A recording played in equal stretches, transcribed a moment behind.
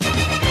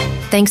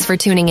Thanks for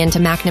tuning in to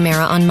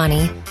McNamara on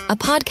Money, a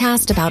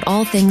podcast about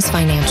all things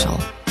financial.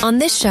 On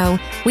this show,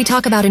 we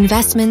talk about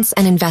investments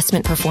and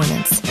investment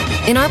performance.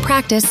 In our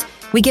practice,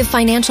 we give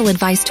financial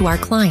advice to our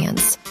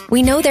clients.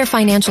 We know their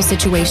financial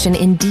situation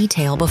in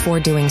detail before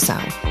doing so.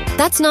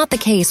 That's not the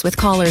case with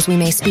callers we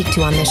may speak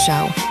to on this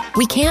show.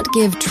 We can't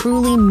give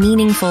truly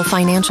meaningful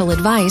financial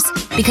advice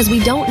because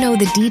we don't know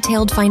the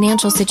detailed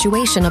financial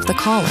situation of the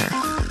caller.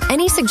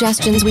 Any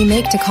suggestions we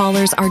make to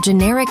callers are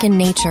generic in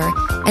nature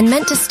and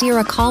meant to steer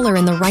a caller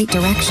in the right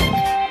direction.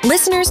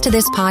 Listeners to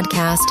this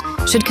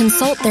podcast should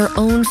consult their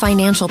own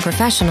financial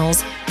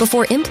professionals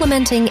before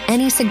implementing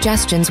any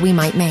suggestions we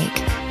might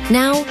make.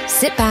 Now,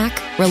 sit back,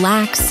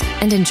 relax,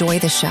 and enjoy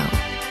the show.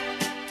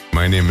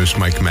 My name is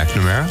Mike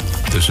McNamara.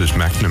 This is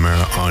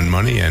McNamara on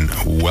Money, and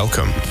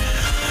welcome.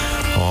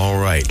 All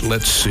right,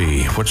 let's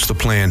see. What's the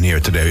plan here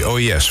today? Oh,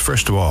 yes.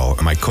 First of all,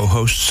 my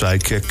co-host,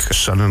 sidekick,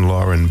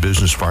 son-in-law, and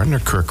business partner,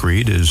 Kirk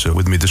Reed, is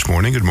with me this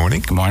morning. Good morning.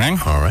 Good morning.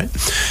 All right.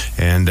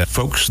 And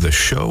folks, the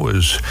show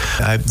is,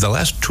 the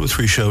last 2 or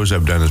 3 shows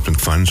I've done has been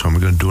fun, so I'm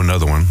going to do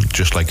another one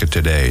just like it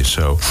today.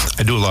 So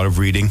I do a lot of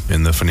reading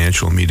in the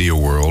financial media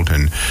world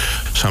and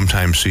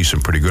sometimes see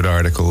some pretty good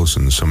articles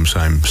and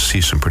sometimes see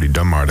some pretty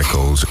dumb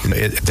articles.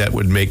 That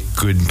would make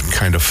good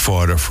kind of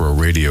fodder for a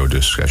radio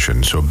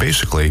discussion. So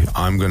basically,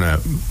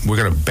 we're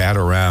going to bat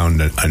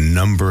around a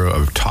number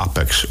of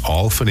topics,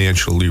 all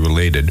financially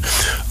related,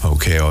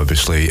 okay,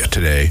 obviously,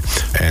 today.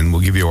 And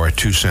we'll give you our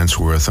 2 cents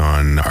worth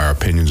on our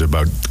opinions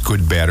about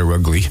good, bad, or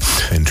ugly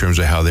in terms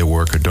of how they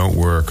work or don't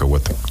work or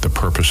what the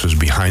purposes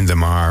behind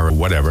them are or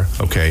whatever,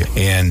 okay?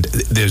 And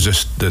there's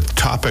just, the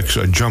topics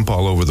jump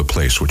all over the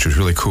place, which is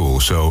really cool.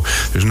 So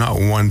there's not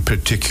one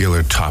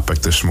particular topic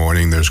this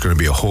morning. There's going to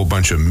be a whole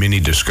bunch of mini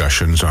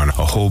discussions on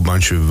a whole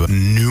bunch of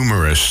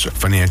numerous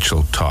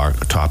financial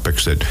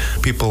topics that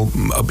people,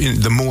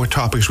 the more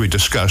topics we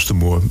discuss, the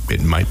more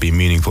it might be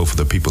meaningful for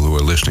the people who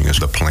are listening is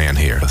the plan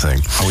here, I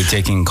think. Are we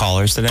taking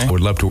callers today? I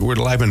would love to. We're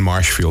live in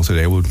Marshfield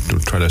today. We'll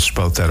try to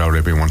spout that out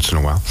every once in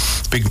a while.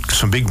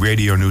 Some big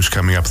radio news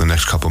coming up in the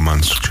next couple of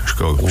months.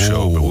 But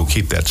we'll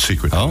keep that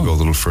secret. We'll go a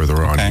little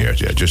further on here.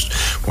 Yeah,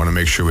 just want to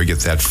make sure we get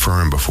that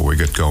firm before we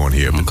get going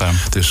here. Okay.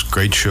 This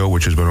great show,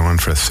 which has been on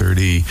for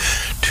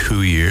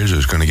 32 years,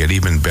 is going to get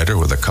even better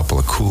with a couple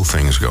of cool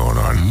things going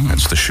on.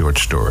 That's the short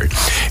story.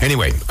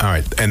 Anyway, all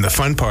right. And the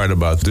fun part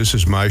about this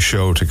is my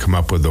show to come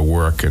up with the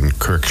work and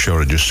Kirk's show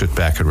to just sit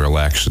back and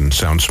relax and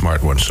sound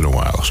smart once in a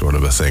while, sort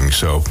of a thing.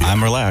 So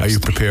I'm relaxed. Are you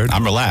prepared?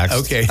 I'm relaxed.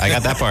 Okay. I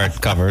got that part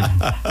covered.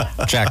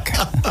 Check.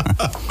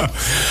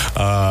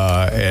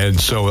 And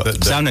so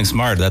sounding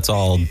smart, that's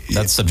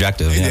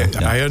subjective. Yeah.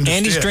 I understand.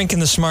 Andy's drinking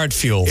the smart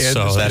fuel,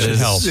 so that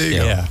helps.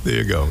 There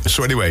you go.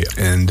 So anyway,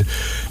 and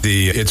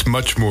it's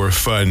much more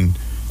fun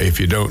if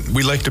you don't.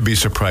 We like to be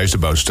surprised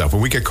about stuff.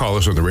 When we get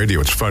callers on the radio,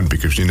 it's fun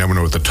because you never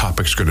know what the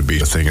topic's going to be.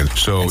 And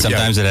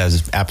sometimes it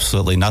has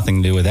absolutely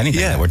nothing to do with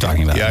anything that we're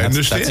talking about. Yeah, I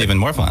understand. That's even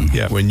more fun.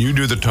 Yeah, when you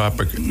do the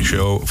topic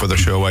for the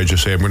show, I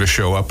just say, I'm going to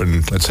show up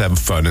and let's have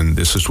fun, and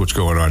this is what's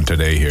going on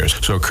today here.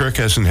 So Kirk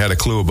hasn't had a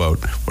clue about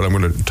what I'm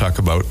going to talk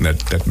about, and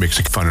that makes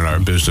it fun in our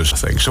business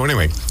thing. So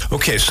anyway,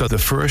 okay, so the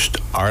first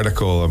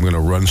article I'm going to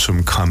run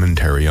some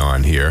commentary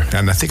on here,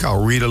 and I think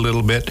I'll read a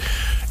little bit,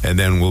 and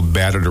then we'll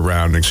bat it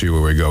around and see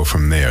where we go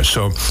from there.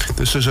 So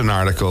this is an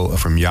article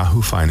from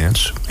Yahoo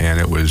Finance, and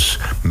it was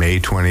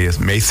May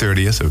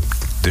 30th of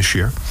this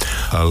year.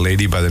 A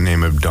lady by the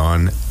name of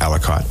Dawn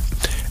Allcott.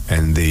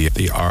 And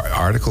the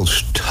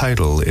article's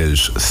title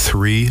is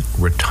 3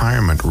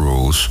 Retirement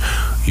Rules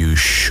You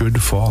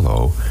Should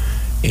Follow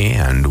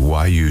and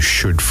Why You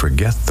Should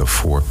Forget the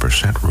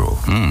 4% Rule.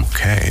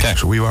 Okay,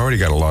 so we've already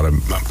got a lot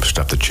of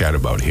stuff to chat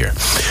about here.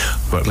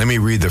 But let me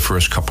read the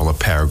first couple of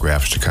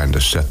paragraphs to kind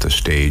of set the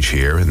stage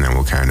here, and then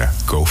we'll kind of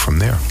go from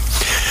there.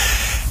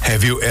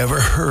 Have you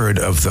ever heard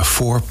of the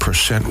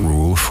 4%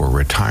 rule for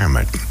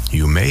retirement?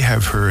 You may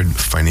have heard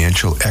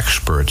financial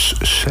experts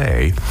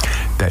say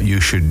that you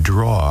should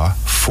draw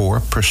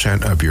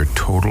 4% of your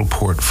total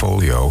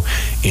portfolio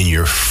in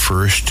your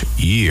first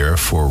year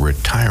for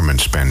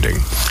retirement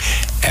spending.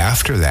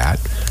 After that,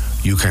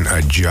 you can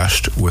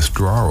adjust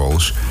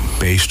withdrawals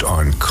based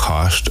on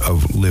cost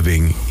of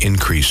living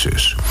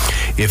increases.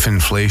 If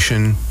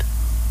inflation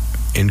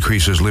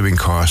increases living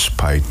costs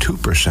by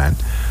 2%,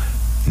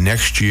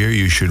 next year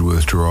you should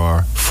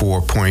withdraw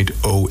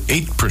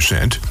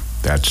 4.08%.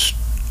 That's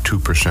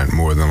 2%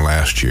 more than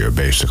last year,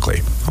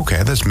 basically.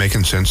 Okay, that's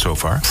making sense so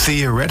far.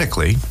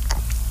 Theoretically,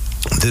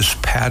 this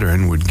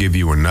pattern would give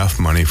you enough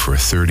money for a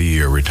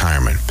 30-year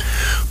retirement.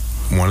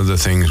 One of the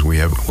things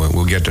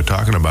we'll get to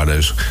talking about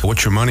is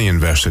what's your money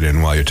invested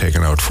in while you're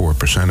taking out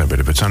 4% of it.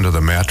 If it's under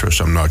the mattress,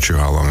 I'm not sure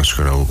how long it's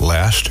going to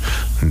last,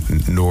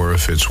 nor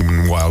if it's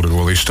in wild and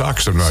woolly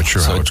stocks, I'm not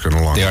sure how it's going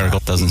to last. The article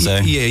doesn't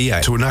say?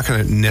 Yeah. So we're not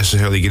going to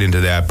necessarily get into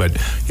that, but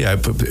yeah,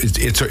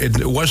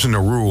 it wasn't a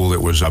rule.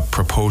 It was a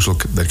proposal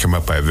that came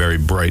up by a very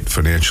bright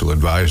financial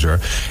advisor,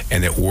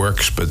 and it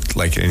works, but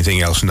like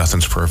anything else,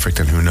 nothing's perfect,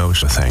 and who knows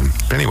the thing.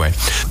 But anyway,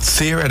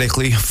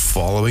 theoretically,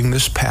 following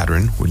this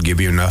pattern would give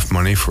you enough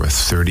money for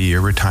a 30-year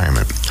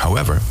retirement.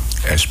 However,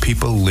 as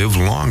people live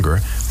longer,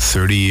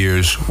 30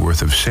 years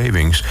worth of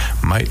savings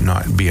might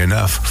not be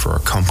enough for a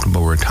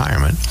comfortable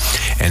retirement.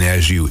 And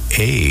as you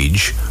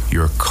age,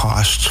 your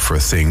costs for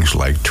things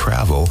like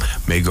travel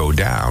may go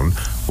down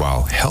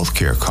while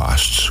healthcare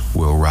costs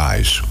will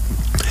rise.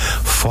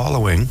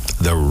 Following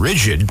the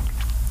rigid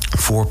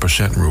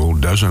 4% rule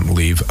doesn't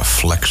leave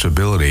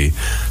flexibility.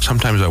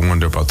 Sometimes I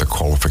wonder about the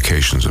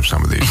qualifications of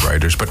some of these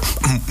writers, but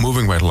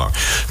moving right along.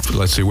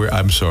 Let's see, where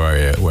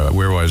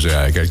was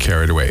I? I got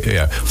carried away.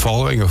 Yeah,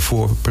 following a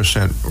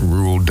 4%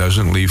 rule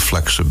doesn't leave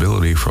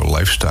flexibility for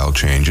lifestyle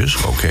changes,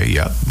 okay,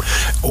 yeah,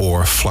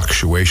 or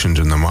fluctuations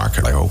in the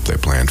market. I hope they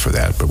planned for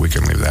that, but we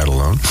can leave that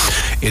alone.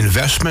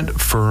 Investment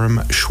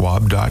firm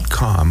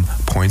Schwab.com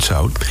points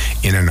out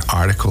in an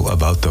article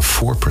about the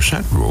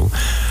 4% rule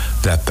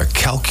that the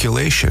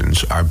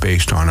calculations are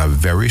based on a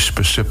very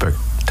specific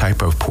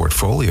type of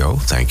portfolio,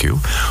 thank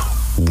you,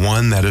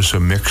 one that is a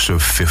mix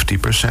of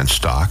 50%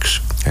 stocks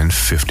and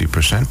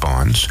 50%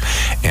 bonds,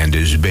 and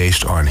is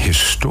based on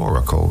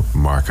historical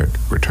market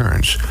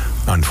returns.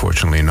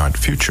 Unfortunately, not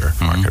future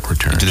market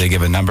returns. Do they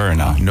give a number or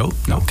no? Nope.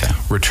 Okay.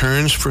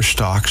 Returns for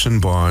stocks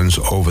and bonds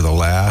over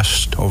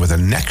the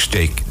next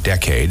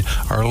decade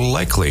are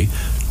likely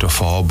to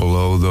fall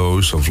below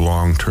those of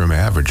long-term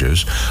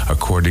averages,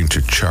 according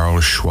to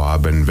Charles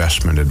Schwab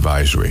Investment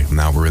Advisory.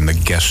 Now we're in the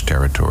guess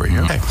territory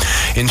here. Okay.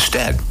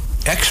 Instead,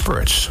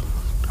 experts,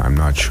 I'm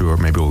not sure,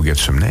 maybe we'll get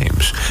some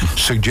names,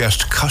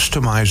 suggest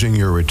customizing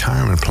your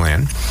retirement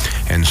plan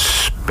and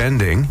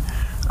spending,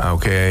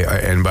 okay,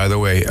 and by the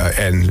way,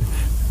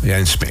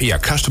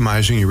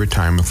 customizing your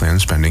retirement plan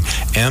and spending.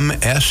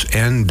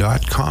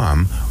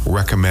 MSN.com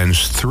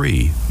recommends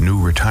 3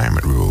 new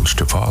retirement rules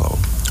to follow.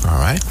 All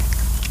right?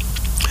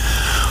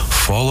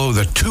 Follow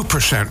the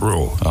 2%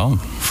 rule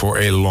for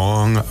a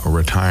long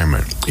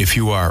retirement. If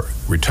you are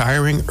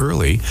retiring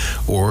early,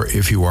 or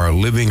if you are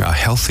living a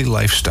healthy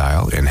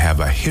lifestyle and have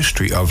a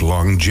history of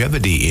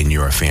longevity in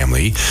your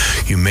family,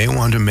 you may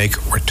want to make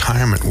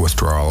retirement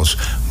withdrawals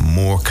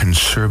more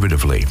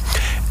conservatively.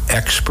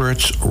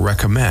 Experts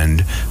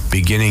recommend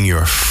beginning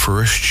your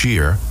first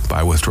year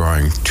by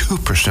withdrawing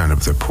 2%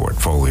 of the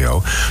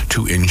portfolio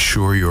to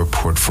ensure your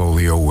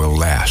portfolio will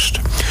last.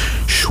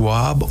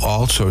 Schwab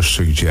also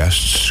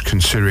suggests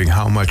considering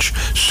how much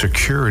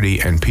security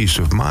and peace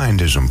of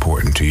mind is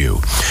important to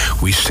you.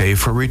 We save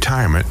for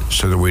retirement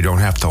so that we don't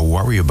have to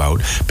worry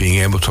about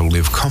being able to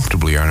live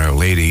comfortably in our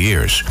later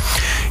years.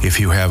 If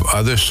you have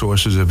other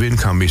sources of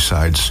income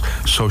besides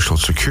Social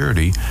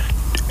Security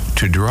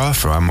to draw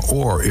from,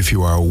 or if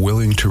you are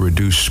willing to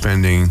reduce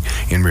spending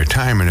in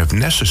retirement if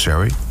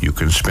necessary, you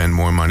can spend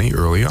more money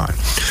early on.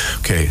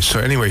 Okay, so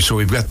anyway, so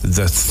we've got the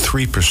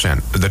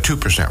 3%, the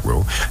 2%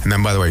 rule. And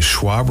then, by the way,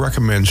 Schwab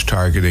recommends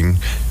targeting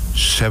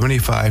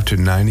 75 to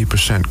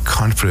 90%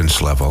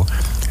 confidence level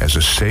as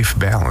a safe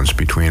balance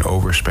between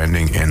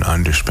overspending and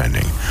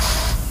underspending.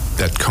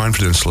 That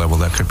confidence level,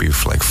 that could be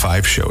like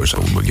 5 shows.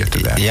 We'll get to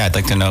that. Yeah, I'd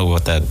like to know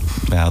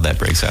how that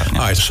breaks out.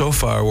 All right, so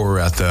far we're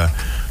at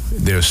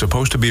there's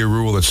supposed to be a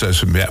rule that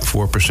says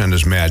 4%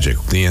 is magic.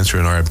 The answer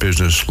in our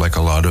business, like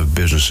a lot of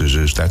businesses,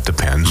 is that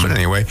depends. But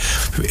anyway,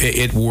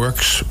 it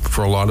works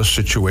for a lot of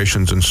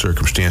situations and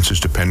circumstances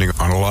depending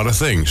on a lot of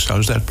things.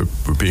 How's that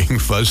for being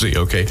fuzzy?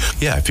 Okay.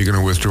 Yeah, if you're going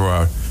to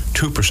withdraw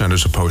 2%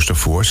 as opposed to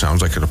 4%,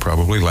 sounds like it'll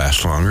probably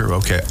last longer.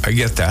 Okay, I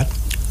get that.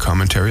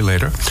 Commentary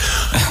later.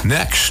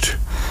 Next,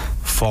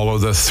 follow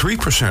the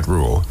 3%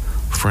 rule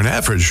for an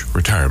average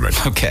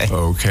retirement. Okay.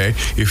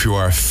 If you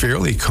are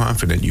fairly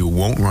confident you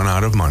won't run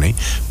out of money,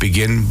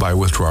 begin by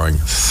withdrawing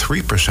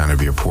 3%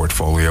 of your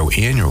portfolio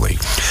annually.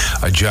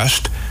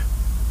 Adjust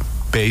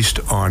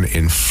based on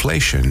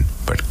inflation,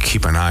 but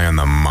keep an eye on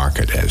the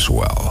market as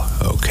well.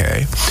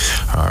 Okay.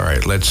 All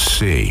right, let's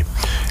see.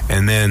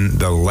 And then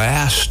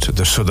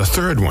the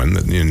third one,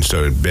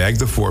 instead of bag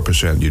the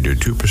 4%, you do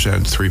 2%,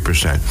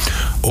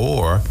 3%,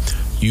 or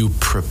you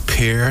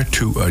prepare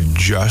to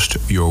adjust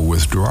your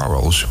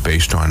withdrawals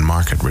based on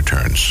market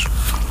returns.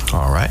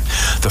 All right.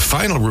 The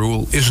final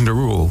rule isn't a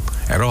rule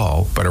at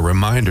all, but a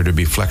reminder to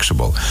be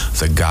flexible.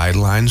 The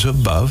guidelines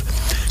above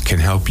can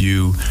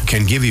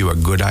give you a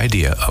good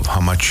idea of how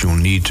much you'll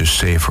need to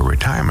save for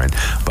retirement,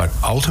 but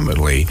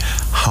ultimately,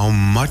 how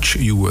much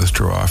you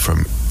withdraw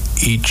from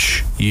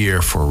each year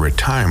for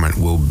retirement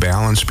will be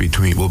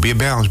a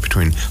balance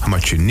between how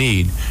much you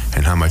need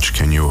and how much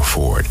can you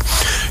afford.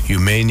 You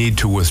may need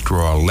to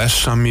withdraw less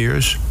some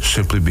years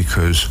simply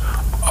because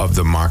of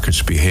the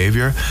market's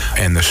behavior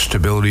and the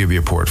stability of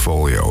your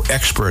portfolio.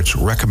 Experts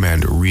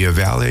recommend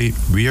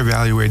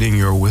reevaluating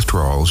your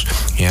withdrawals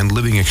and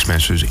living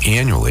expenses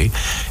annually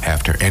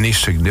after any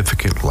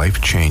significant life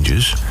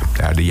changes,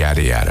 yada,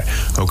 yada, yada.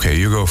 Okay,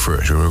 you go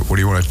first. What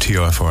do you want to tee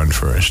off on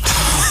first?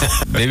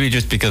 Maybe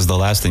just because the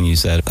last thing you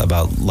said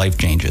about life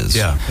changes.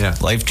 Yeah.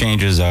 Life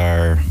changes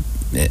are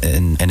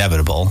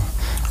inevitable.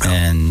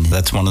 And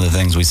that's one of the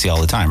things we see all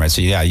the time, right?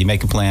 So you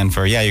make a plan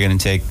for, you're going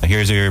to take,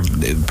 here's your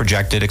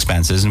projected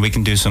expenses, and we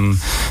can do some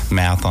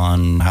math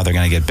on how they're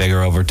going to get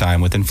bigger over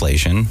time with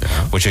inflation,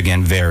 which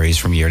again varies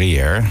from year to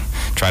year.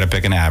 Try to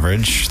pick an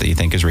average that you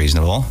think is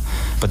reasonable.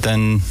 But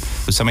then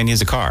somebody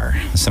needs a car.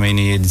 Somebody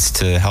needs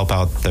to help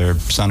out their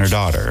son or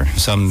daughter.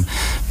 Some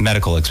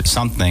medical,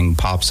 something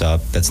pops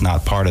up that's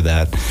not part of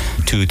that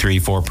 2, 3,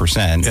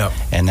 4%.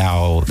 And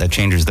now that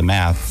changes the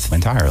math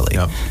entirely.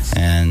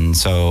 And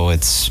so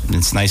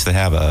it's nice to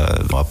have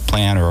a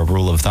plan or a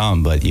rule of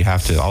thumb, but you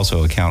have to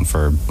also account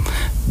for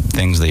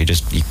things that you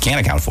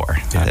can't account for.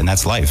 And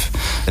that's life.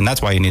 And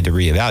that's why you need to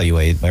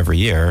reevaluate every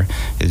year,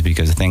 is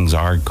because things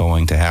are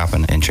going to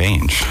happen and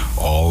change.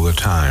 All the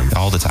time.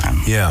 All the time.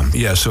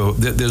 Yeah. So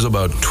there's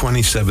about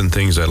 27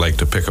 things I'd like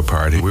to pick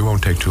apart. We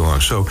won't take too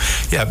long. So,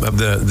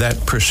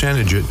 that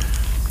percentage,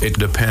 it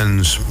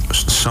depends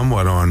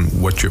somewhat on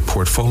what your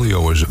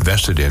portfolio is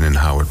invested in and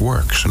how it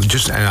works.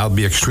 And I'll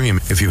be extreme.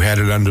 If you had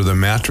it under the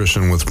mattress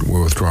and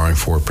we're withdrawing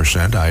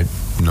 4%, I'm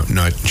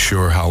not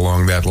sure how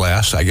long that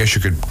lasts. I guess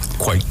you could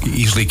quite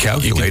easily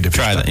calculate if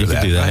you try that. You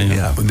could do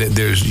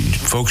that.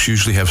 Folks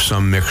usually have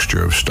some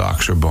mixture of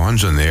stocks or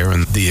bonds in there,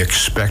 and the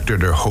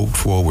expected or hoped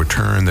for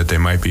return that they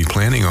might be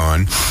planning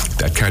on,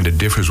 that kind of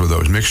differs with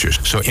those mixtures.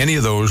 So any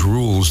of those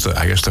rules,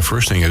 I guess the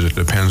first thing is it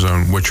depends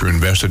on what you're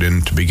invested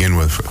in to begin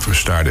with, for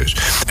starters.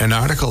 An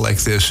article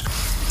like this,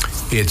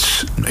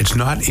 it's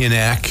not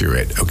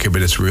inaccurate,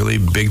 but it's really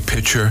big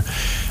picture,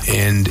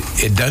 and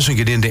it doesn't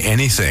get into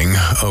anything,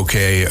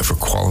 for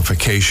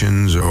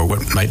qualifications or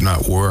what might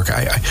not work.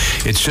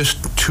 It's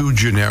just too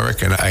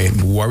generic, and I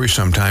worry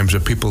sometimes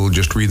that people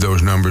just read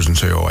those numbers and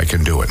say, I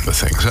can do it with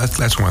things.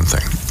 That's one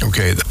thing.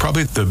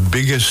 Probably the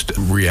biggest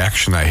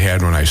reaction I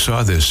had when I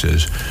saw this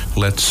is,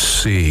 let's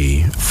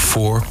see,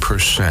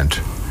 4%.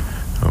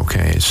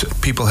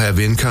 People have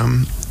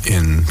income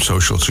in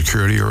Social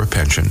Security or a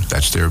pension.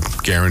 That's their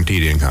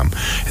guaranteed income.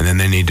 And then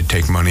they need to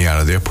take money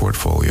out of their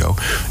portfolio,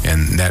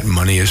 and that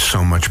money is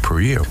so much per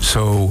year.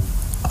 So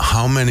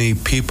how many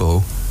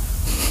people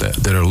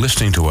that are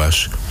listening to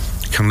us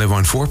can live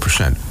on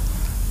 4%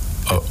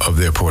 of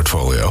their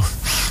portfolio?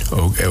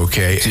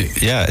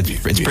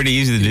 It's pretty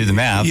easy to do the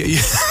math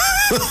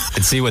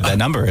and see what that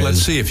number is.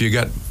 Let's see, if you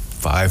got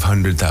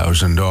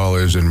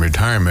 $500,000 in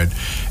retirement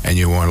and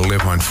you want to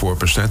live on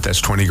 4%, that's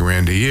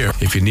 $20,000 a year.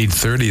 If you need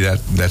 30,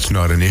 that's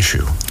not an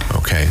issue.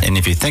 And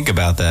if you think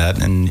about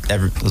that, and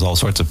there's all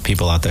sorts of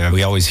people out there,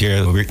 we always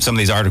hear some of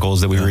these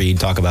articles that we read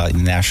talk about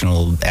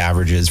national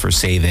averages for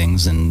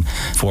savings and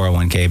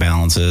 401k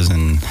balances,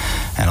 and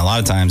a lot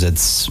of times it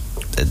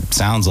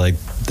sounds like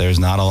there's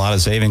not a lot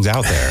of savings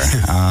out there.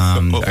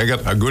 I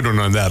got a good one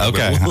on that.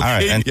 Okay, all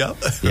right. And,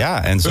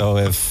 and so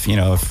if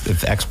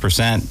X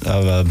percent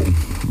of a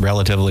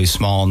relatively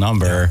small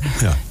number,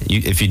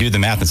 if you do the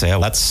math and say,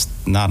 that's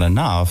not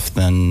enough,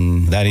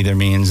 then that either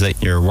means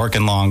that you're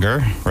working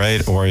longer,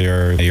 right, or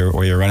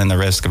you're running the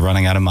risk of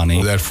running out of money.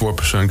 Well, that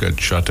 4% got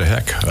shot to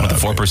heck. The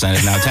 4%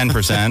 is now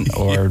 10%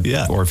 or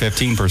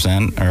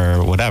 15%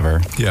 or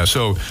whatever. Yeah.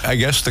 So I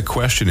guess the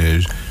question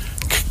is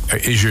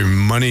your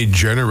money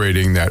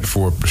generating that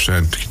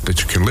 4%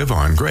 that you can live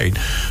on? Great.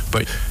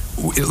 But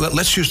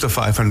let's use the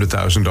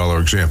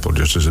 $500,000 example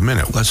just as a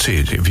minute. Let's see.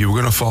 If you were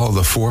going to follow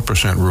the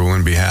 4% rule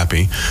and be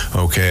happy,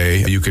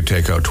 you could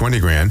take out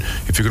 $20,000.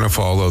 If you're going to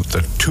follow the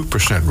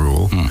 2%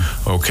 rule,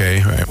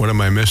 what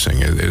am I missing?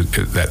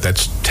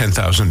 That's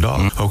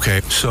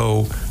 $10,000.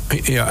 So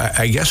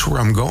I guess where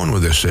I'm going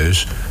with this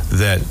is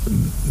that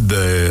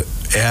the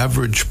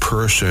average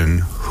person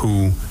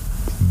who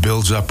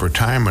builds up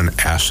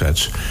retirement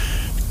assets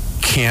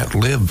can't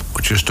live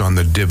just on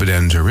the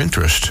dividends or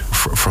interest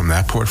from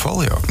that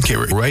portfolio.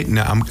 Right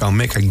now, I'll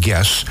make a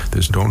guess.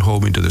 Don't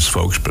hold me to this,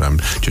 folks, but I'm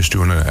just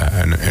doing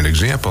an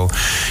example.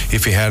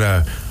 If you had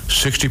a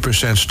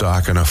 60%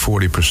 stock and a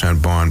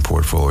 40% bond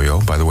portfolio,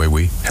 by the way,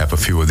 we have a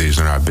few of these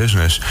in our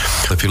business.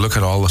 If you look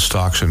at all the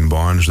stocks and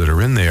bonds that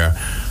are in there,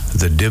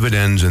 the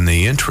dividends and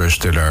the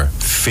interest that are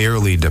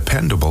fairly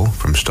dependable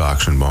from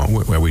stocks and bonds,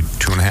 are we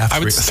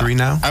 2.5%, 3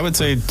 now? I would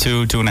say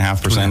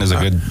 2.5% is a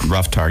good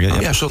rough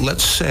target. So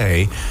let's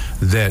say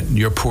that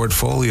your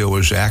portfolio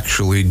is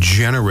actually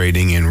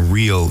generating in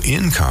real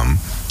income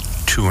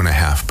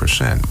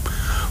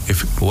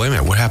 2.5%. Wait a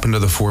minute, what happened to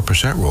the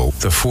 4% rule?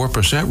 The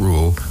 4%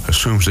 rule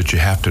assumes that you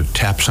have to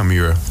tap some of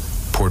your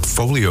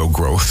portfolio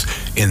growth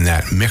in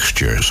that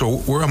mixture. So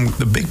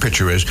the big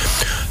picture is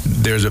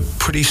there's a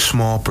pretty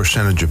small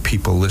percentage of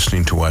people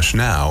listening to us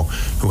now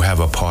who have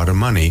a pot of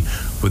money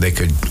where they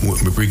could,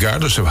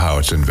 regardless of how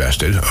it's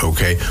invested, who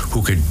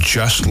could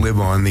just live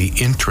on the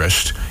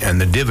interest and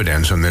the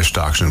dividends on their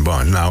stocks and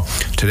bonds. Now,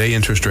 today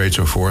interest rates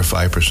are 4 or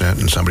 5%,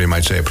 and somebody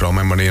might say, I put all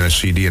my money in a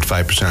CD at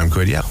 5%, I'm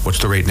good. Yeah, what's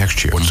the rate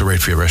next year? What's the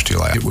rate for the rest of your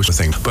life? It was the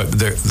thing. But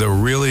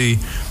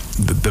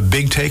the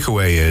big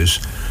takeaway is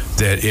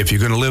that if you're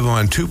going to live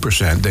on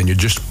 2%, then you're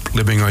just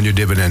living on your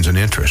dividends and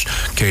interest.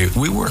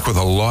 We work with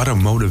a lot of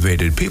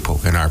motivated people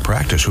in our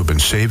practice who've been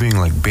saving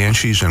like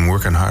banshees and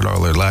working hard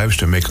all their lives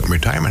to make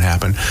retirement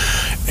happen.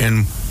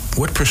 And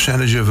what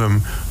percentage of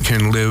them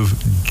can live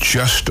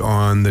just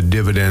on the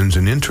dividends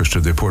and interest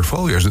of their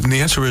portfolios? And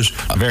the answer is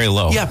very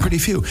low. Yeah, pretty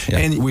few. Yeah.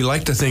 And we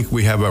like to think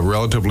we have a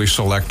relatively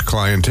select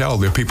clientele.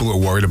 They're people who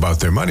are worried about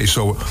their money.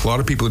 So a lot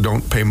of people who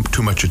don't pay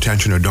too much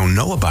attention or don't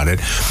know about it.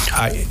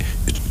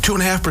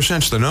 2.5%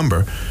 is the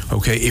number,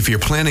 okay, if you're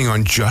planning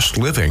on just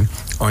living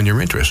on your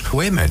interest.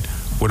 Wait a minute.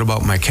 What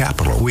about my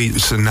capital?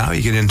 So now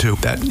you get into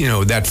that,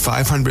 that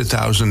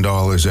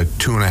 $500,000 at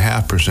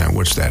 2.5%.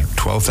 What's that?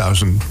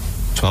 12,000.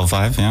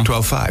 12.5, yeah.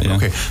 12.5, yeah.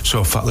 Okay.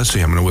 So let's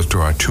see, I'm going to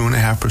withdraw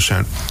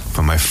 2.5%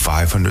 from my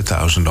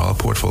 $500,000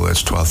 portfolio.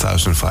 That's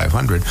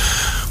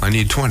 $12,500. I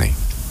need 20.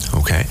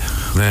 Okay.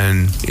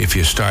 Then if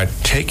you start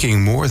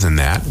taking more than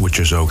that, which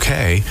is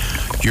okay,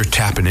 you're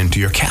tapping into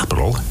your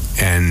capital.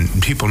 And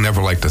people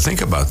never like to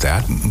think about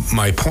that.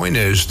 My point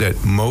is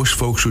that most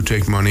folks who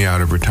take money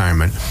out of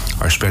retirement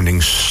are spending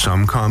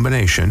some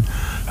combination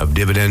of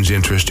dividends,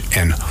 interest,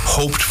 and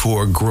hoped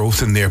for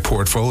growth in their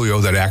portfolio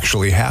that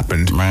actually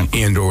happened, right,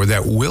 and or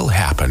that will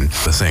happen,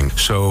 the thing.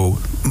 So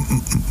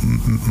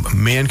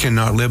man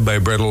cannot live by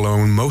bread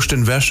alone. Most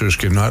investors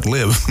cannot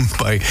live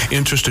by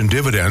interest and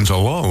dividends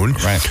alone.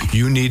 Right.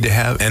 You need to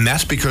have, and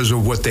that's because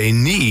of what they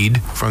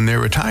need from their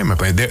retirement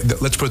plan.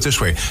 Let's put it this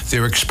way,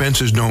 their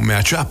expenses don't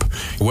match up.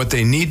 What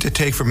they need to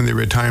take from their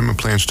retirement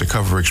plans to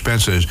cover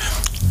expenses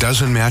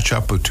doesn't match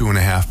up with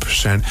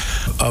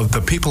 2.5% of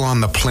the people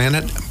on the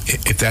planet.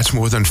 If that's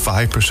more than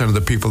 5% of the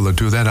people that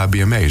do that, I'd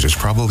be amazed. It's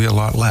probably a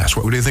lot less.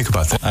 What do you think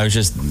about that? I was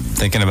just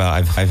thinking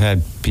about, I've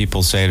had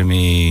people say to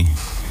me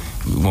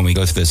when we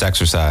go through this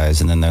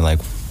exercise, and then they're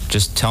like,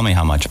 just tell me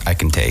how much I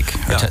can take,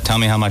 or tell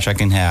me how much I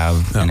can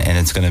have, and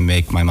it's going to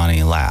make my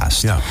money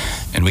last. Yeah.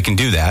 And we can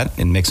do that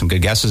and make some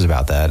good guesses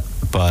about that,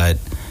 but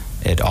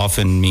it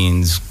often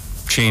means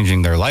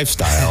changing their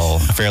lifestyle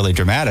fairly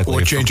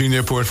dramatically. Or changing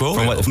their portfolio.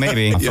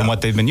 From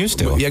what they've been used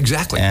to. Yeah,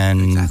 exactly.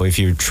 And if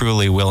you're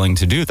truly willing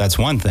to do, that's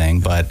one thing,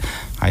 but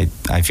I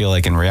feel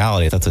like in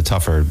reality, that's a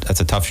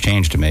tough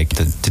change to make,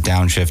 to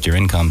downshift your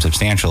income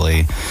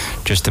substantially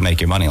just to make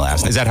your money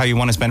last. Is that how you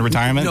want to spend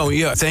retirement? No,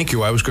 yeah, thank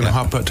you. I was going to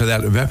hop up to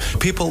that event.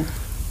 People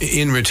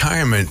in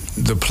retirement,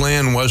 the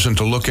plan wasn't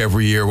to look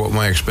every year what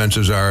my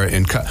expenses are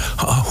and cut.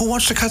 Who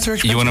wants to cut their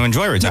expenses? You want to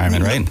enjoy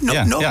retirement, right?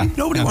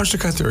 Nobody wants to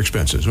cut their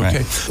expenses, okay?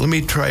 Right. Let me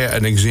try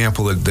an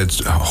example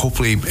that's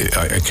hopefully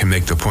I can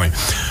make the point.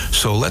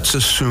 So let's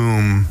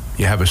assume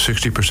you have a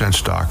 60%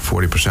 stock,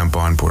 40%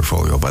 bond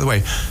portfolio. By the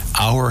way,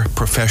 our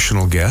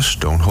professional guests,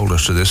 don't hold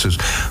us to this, is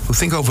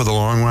think over the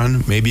long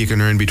run, maybe you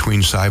can earn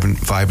between 5 and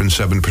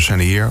 7%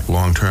 a year,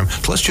 long term.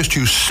 So let's just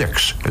use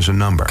 6 as a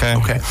number,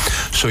 okay?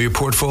 So your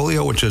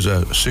portfolio, which is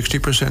a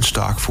 60%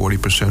 stock,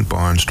 40%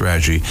 bond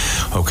strategy,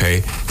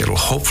 okay, it'll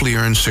hopefully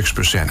earn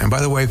 6%. And by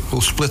the way,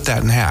 we'll split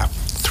that in half.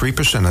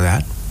 3% of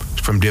that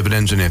from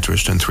dividends and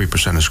interest, and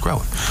 3% is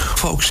growth.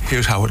 Folks,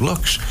 here's how it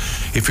looks.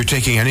 If you're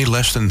taking any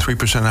less than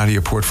 3% out of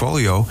your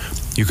portfolio,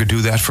 you could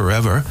do that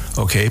forever,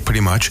 okay,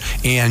 pretty much,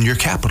 and your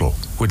capital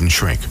wouldn't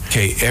shrink.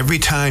 Okay, every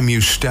time you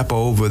step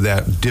over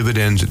that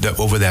dividends,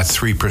 over that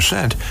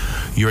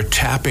 3%, you're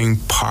tapping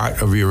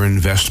part of your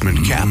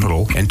investment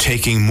capital and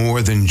taking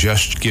more than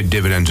just get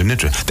dividends and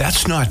interest.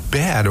 That's not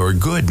bad or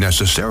good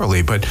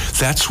necessarily, but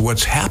that's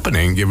what's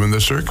happening given the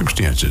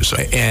circumstances.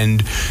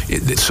 And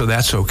so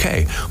that's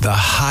okay. The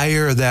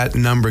higher that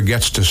number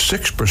gets to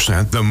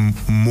 6%,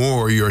 the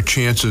more your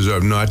chances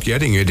of not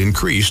getting it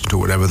increase to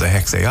whatever the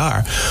heck they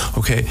are.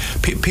 Okay,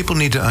 people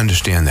need to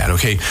understand that.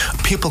 Okay,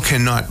 people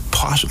cannot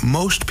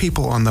most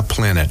people on the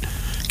planet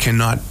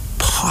cannot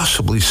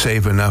possibly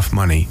save enough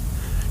money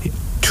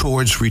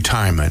towards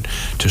retirement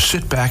to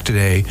sit back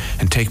today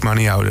and take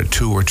money out at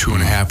 2 or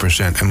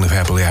 2.5% and live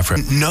happily after.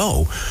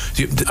 No,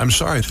 I'm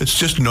sorry, it's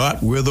just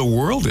not where the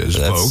world is,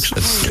 folks.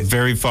 It's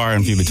very far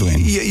and few between.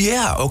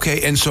 Yeah,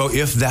 okay. And so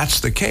if that's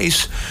the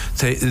case,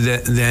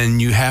 then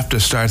you have to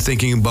start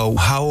thinking about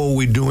how are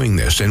we doing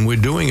this? And we're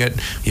doing it,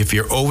 if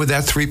you're over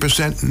that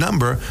 3%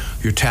 number,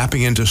 you're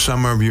tapping into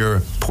some of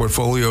your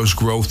portfolio's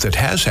growth that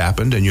has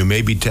happened, and you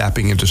may be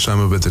tapping into some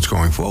of it that's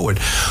going forward.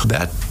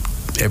 That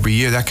every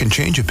year that can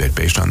change a bit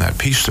based on that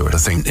piece sort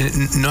of thing.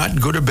 Not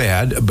good or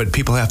bad, but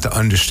people have to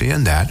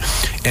understand that.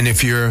 And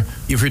if you're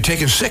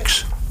taking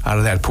 6 out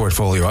of that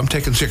portfolio, I'm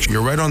taking 6.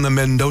 You're right on the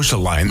Mendoza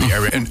line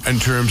there in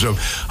terms of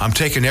I'm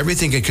taking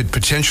everything it could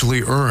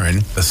potentially earn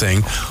the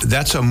thing.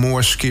 That's a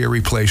more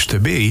scary place to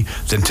be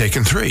than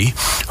taking 3.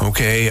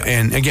 Okay,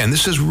 and again,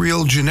 this is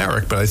real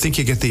generic, but I think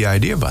you get the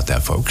idea about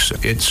that, folks.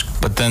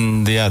 But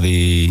then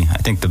I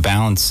think the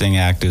balancing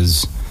act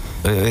is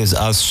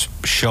us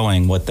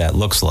showing what that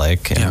looks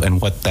like and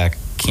what that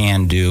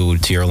can do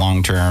to your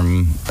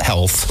long-term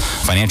health,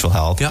 financial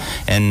health. Yeah.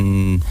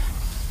 And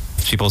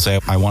people say,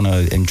 I want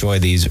to enjoy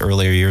these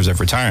earlier years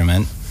of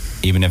retirement,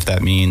 even if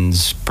that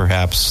means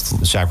perhaps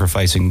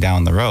sacrificing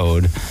down the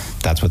road.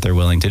 That's what they're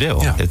willing to do.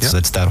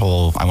 It's that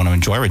whole, I want to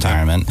enjoy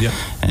retirement.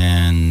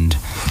 And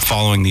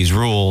following these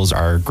rules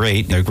are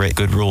great. They're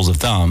good rules of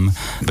thumb.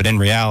 But in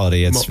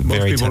reality, it's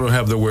very most people don't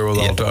have the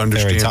wherewithal to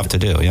understand. Very tough to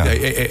do,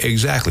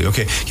 Exactly.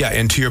 Okay. Yeah,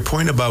 and to your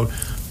point about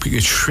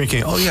it's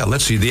shrinking. Oh, yeah,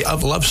 let's see. I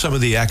love some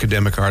of the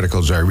academic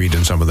articles I read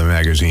in some of the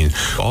magazines.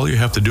 All you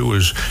have to do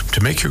is,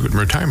 to make your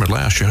retirement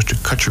last, you have to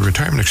cut your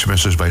retirement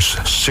expenses by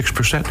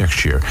 6%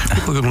 next year.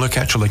 People are going to look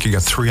at you like you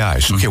got three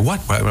eyes. Okay,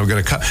 what? I'm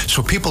going to cut.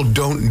 So people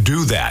don't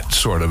do that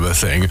sort of a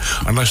thing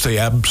unless they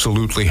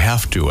absolutely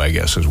have to, I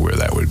guess, is where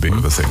that would be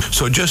the thing.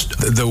 So just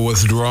the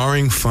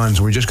withdrawing funds,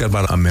 we just got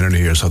about a minute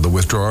here. So the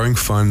withdrawing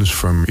funds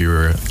from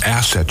your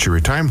assets, your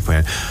retirement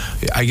plan,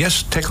 I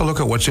guess take a look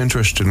at what's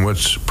interest and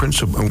what's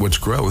principal and what's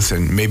growth,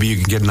 and maybe you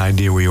can get an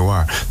idea where you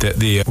are.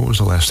 What was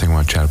the last thing I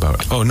want to chat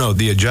about? Oh, no,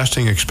 the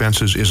adjusting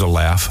expenses is a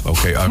laugh.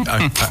 Okay.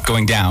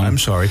 Going down. I'm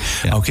sorry.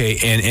 Yeah. Okay,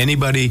 and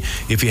anybody,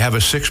 if you have a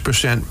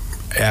 6%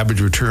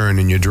 average return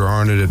and you're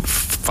drawing it at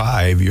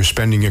 5, you're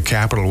spending your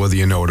capital whether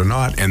you know it or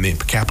not, and the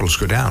capitals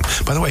go down.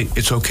 By the way,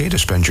 it's okay to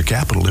spend your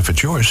capital if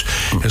it's yours,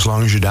 as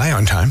long as you die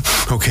on time.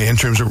 Okay, in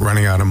terms of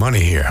running out of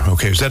money here.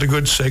 Okay, is that a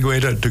good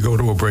segue to go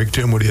to a break,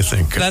 Tim? What do you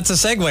think? That's a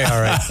segue,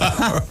 all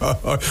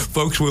right.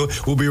 Folks,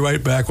 we'll be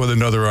right back with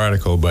another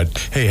article, but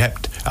hey,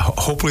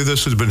 hopefully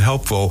this has been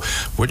helpful.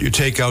 What you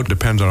take out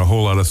depends on a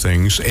whole lot of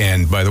things,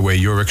 and by the way,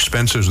 your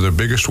expenses are the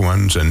biggest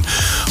ones, and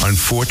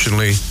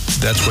unfortunately,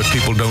 that's what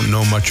people don't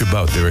know much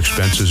about, their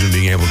expenses and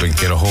being able to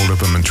get a hold of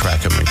them and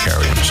track them and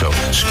carry them. So,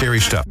 scary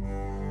stuff.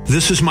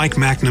 This is Mike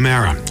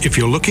McNamara. If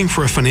you're looking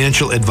for a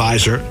financial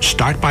advisor,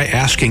 start by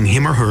asking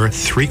him or her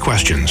 3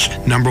 questions.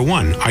 Number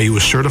 1, are you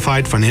a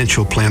certified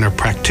financial planner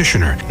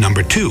practitioner?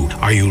 Number 2,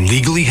 are you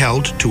legally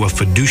held to a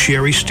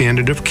fiduciary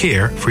standard of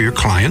care for your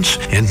clients?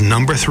 And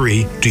number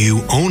 3, do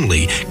you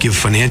only give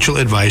financial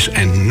advice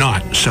and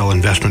not sell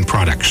investment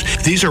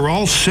products? These are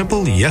all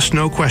simple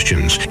yes-no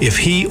questions. If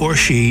he or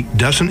she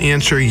doesn't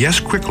answer yes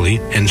quickly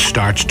and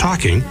starts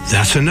talking,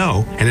 that's a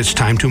no, and it's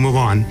time to move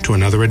on to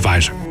another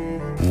advisor.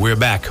 We're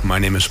back. My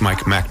name is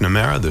Mike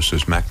McNamara. This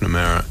is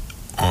McNamara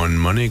on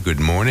Money.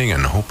 Good morning,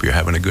 and hope you're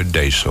having a good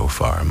day so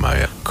far.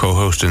 My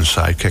co-host and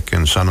sidekick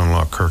and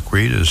son-in-law, Kirk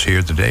Reed, is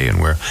here today,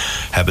 and we're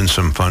having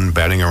some fun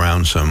batting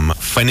around some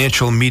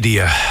financial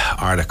media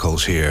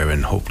articles here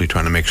and hopefully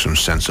trying to make some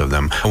sense of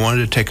them. I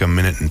wanted to take a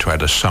minute and try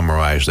to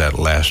summarize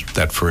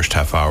that first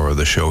half hour of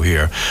the show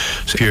here.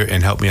 So here,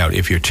 and help me out.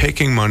 If you're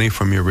taking money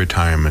from your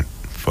retirement,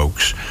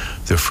 folks,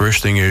 the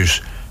first thing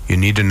is you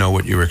need to know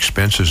what your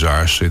expenses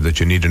are, so that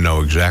you need to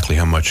know exactly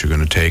how much you're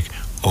going to take.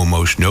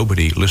 Almost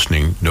nobody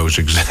listening knows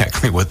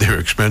exactly what their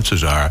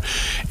expenses are.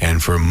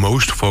 And for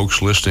most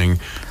folks listening,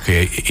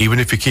 okay, even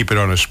if you keep it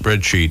on a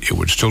spreadsheet, it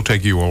would still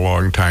take you a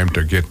long time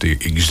to get the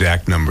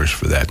exact numbers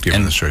for that.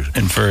 Given the search.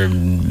 And for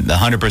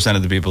 100%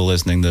 of the people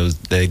listening,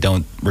 they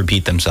don't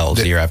repeat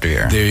themselves year after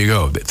year. There you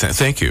go.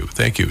 Thank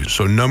you.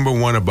 So number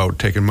 1 about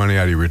taking money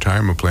out of your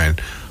retirement plan,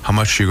 how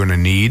much you're going to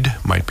need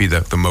might be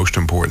the most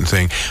important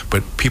thing,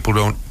 but people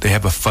they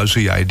have a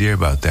fuzzy idea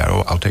about that.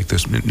 Oh, I'll take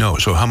this. No,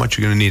 so how much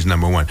you're going to need is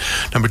number 1.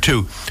 Number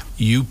 2,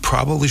 you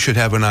probably should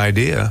have an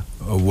idea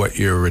of what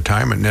your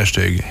retirement nest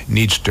egg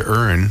needs to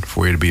earn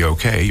for you to be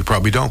okay. You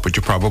probably don't, but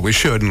you probably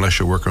should, unless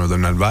you're working with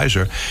an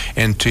advisor.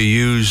 And to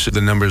use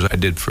the numbers I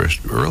did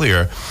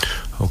earlier,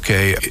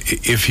 okay,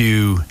 if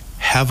you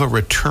have a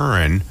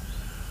return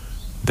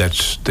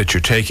that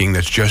you're taking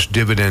that's just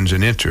dividends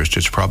and interest,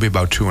 it's probably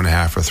about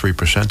 2.5% or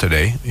 3%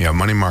 today. Yeah,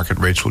 money market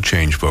rates will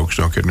change, folks.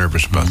 Don't get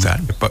nervous about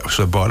that. But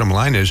so the bottom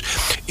line is,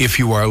 if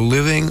you are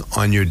living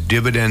on your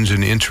dividends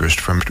and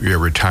interest from your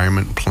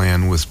retirement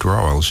plan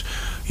withdrawals,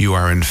 you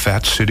are in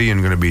Fat City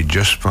and going to be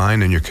just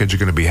fine, and your kids are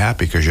going to be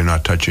happy because you're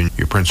not touching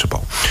your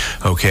principal.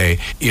 Okay,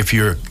 if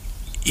you're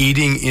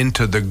eating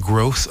into the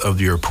growth of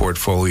your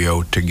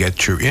portfolio to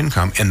get your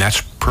income, and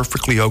that's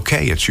perfectly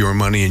okay. It's your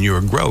money and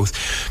your growth.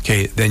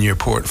 Okay, then your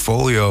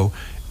portfolio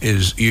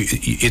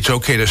it's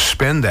okay to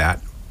spend that,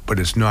 but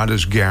it's not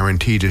as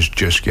guaranteed as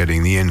just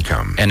getting the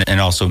income. And it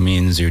also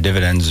means your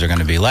dividends are going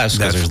to be less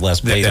because there's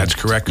less pay. That's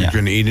correct. Yeah. You're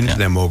going to eat into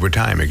them over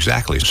time.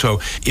 Exactly.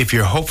 So if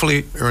you're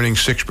hopefully earning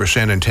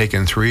 6% and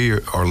taking 3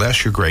 or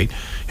less, you're great.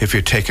 If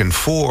you're taking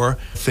 4,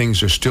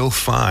 things are still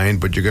fine,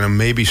 but you're going to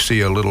maybe see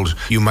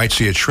you might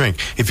see it shrink.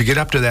 If you get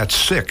up to that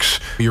 6,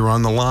 you're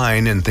on the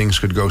line and things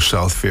could go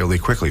south fairly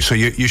quickly. So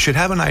you should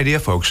have an idea,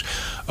 folks,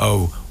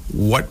 of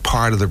what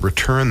part of the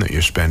return that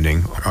you're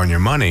spending on your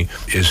money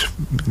is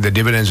the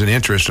dividends and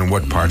interest, and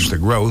what part's the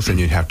growth, and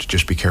you have to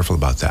just be careful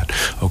about that.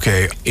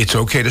 Okay, it's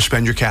okay to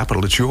spend your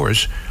capital, it's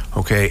yours.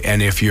 Okay,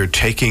 and if you're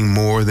taking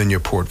more than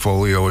your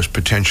portfolio is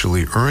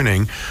potentially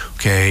earning,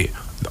 okay,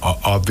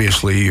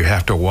 obviously you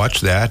have to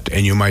watch that,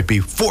 and you might be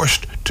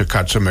forced to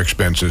cut some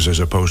expenses as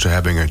opposed to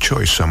having a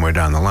choice somewhere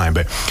down the line.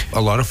 But a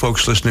lot of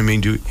folks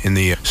listening to me in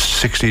the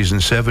 60s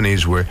and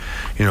 70s we're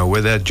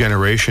that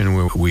generation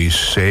where we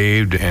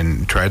saved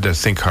and tried to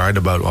think hard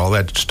about all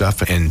that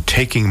stuff, and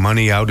taking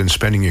money out and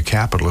spending your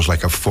capital is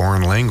like a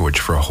foreign language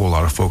for a whole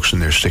lot of folks in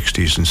their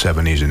 60s and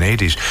 70s and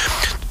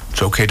 80s.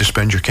 It's okay to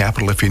spend your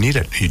capital if you need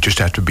it. You just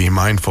have to be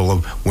mindful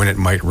of when it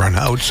might run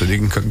out so that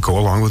you can go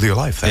along with your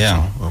life. That's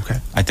all. Okay.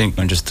 I think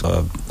just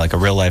like a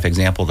real life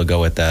example to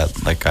go with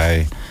that, like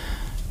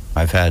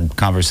I've had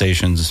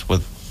conversations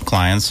with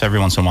clients every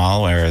once in a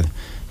while where,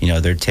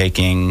 they're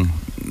taking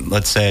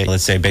let's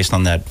say based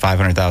on that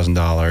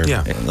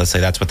 $500,000, let's say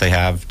that's what they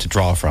have to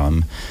draw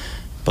from,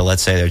 but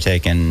let's say they're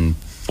taking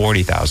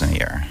 $40,000 a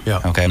year.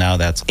 Yeah. Okay, now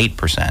that's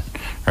 8%,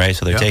 right?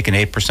 So they're taking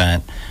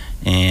 8%,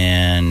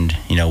 and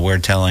we're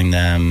telling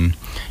them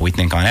we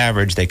think on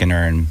average they can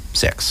earn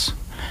 6%.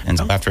 And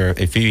so after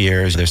a few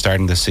years, they're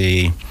starting to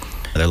see,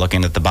 they're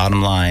looking at the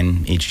bottom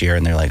line each year,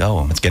 and they're like,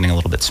 oh, it's getting a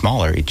little bit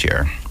smaller each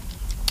year.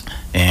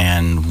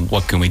 And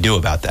what can we do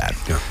about that?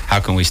 Yeah. How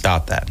can we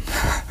stop that?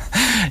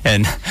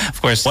 And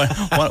of course,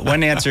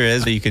 one answer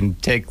is that you can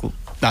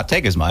not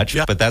take as much,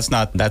 but that's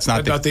not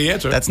the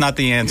answer. That's not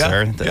the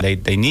answer. Yeah.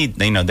 They need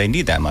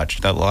that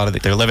much. A lot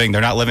of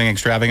they're not living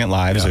extravagant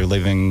lives. Yeah. They're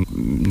living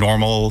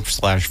normal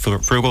 /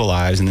 frugal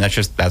lives, and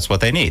that's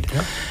what they need.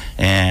 Yeah.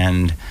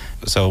 And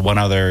so one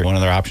other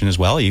option as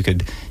well, you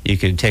could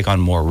take on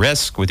more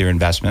risk with your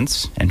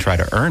investments and try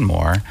to earn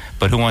more,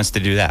 but who wants to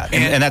do that?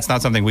 And that's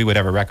not something we would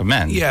ever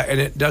recommend. Yeah, and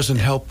it doesn't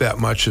help that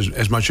much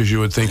as much as you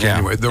would think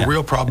anyway. The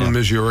real problem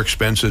is your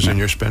expenses and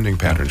your spending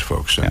patterns,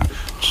 folks. And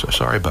so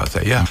sorry about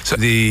that. Yeah. So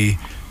the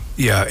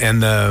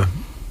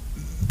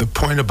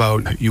point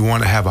about you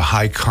want to have a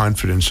high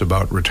confidence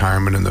about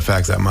retirement and the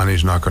fact that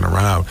money's not going to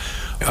run out.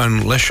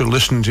 Unless you're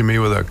listening to me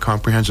with a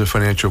comprehensive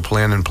financial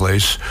plan in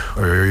place,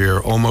 or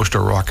you're almost a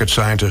rocket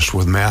scientist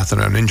with math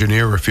and an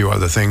engineer or a few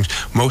other things,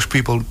 most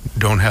people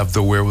don't have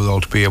the wherewithal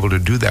to be able to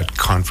do that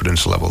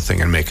confidence level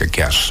thing and make a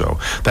guess. So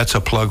that's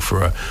a plug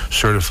for a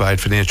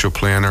certified financial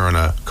planner and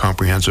a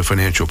comprehensive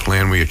financial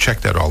plan where you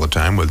check that all the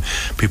time with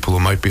people who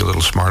might be a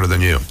little smarter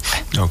than you.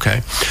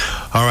 Okay?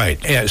 All right.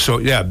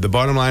 The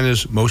bottom line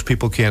is most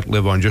people can't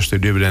live on just their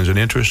dividends and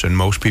interest, and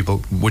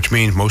which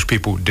means most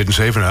people didn't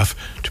save enough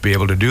to be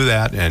able to do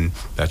that. And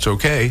that's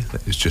okay.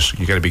 It's just,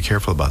 you got to be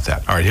careful about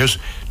that. All right, here's,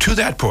 to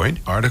that point,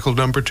 article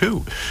number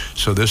 2.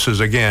 So this is,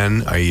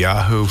 again, a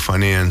Yahoo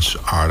Finance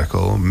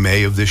article,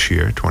 May of this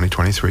year,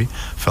 2023, a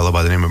fellow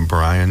by the name of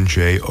Brian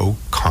J.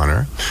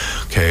 O'Connor.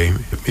 Okay,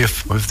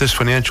 if this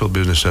financial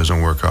business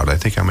doesn't work out, I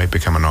think I might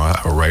become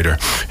a writer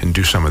and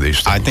do some of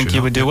these things. I think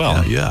you would do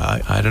well. Yeah,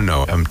 I don't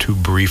know. I'm too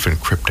brief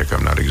and cryptic.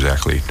 I'm not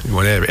exactly,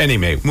 whatever.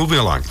 Anyway, moving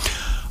along.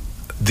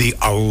 The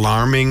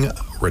alarming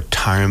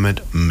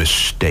retirement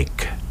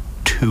mistake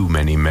too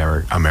many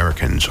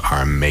Americans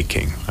are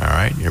making. All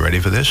right, you ready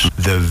for this?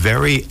 The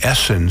very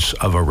essence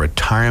of a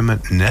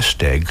retirement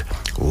nest egg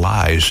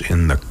lies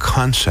in the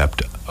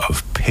concept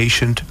of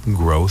patient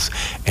growth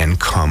and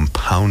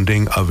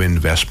compounding of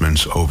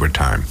investments over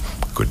time.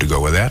 Good to go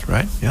with that,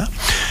 right? Yeah.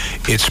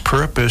 Its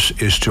purpose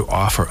is to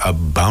offer a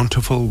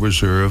bountiful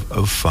reserve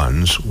of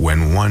funds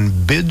when one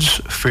bids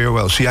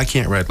farewell. See, I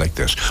can't write like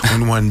this.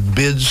 When one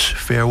bids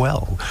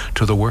farewell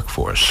to the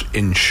workforce,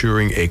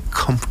 ensuring a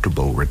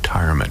comfortable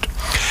retirement.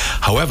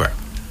 However,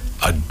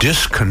 a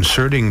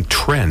disconcerting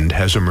trend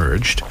has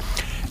emerged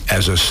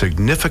as a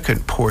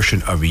significant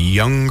portion of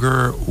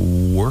younger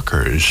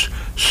workers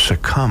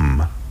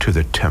succumb to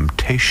the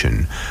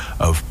temptation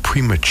of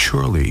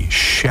prematurely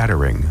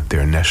shattering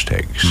their nest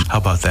eggs. How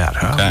about that,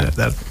 huh? Okay.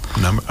 That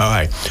number. All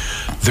right.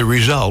 The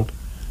result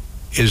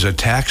is a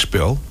tax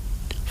bill,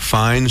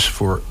 fines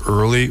for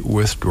early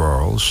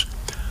withdrawals,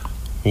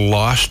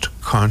 lost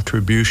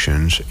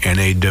contributions, and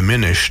a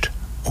diminished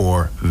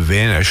or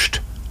vanished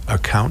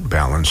account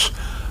balance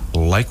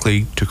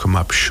likely to come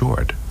up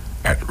short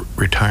at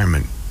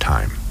retirement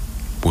time.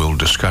 We'll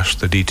discuss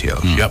the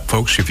details. Yep,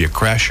 folks, if you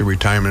crash your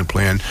retirement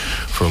plan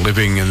for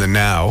living in the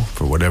now,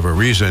 for whatever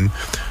reason,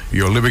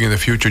 your living in the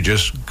future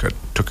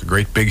took a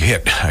great big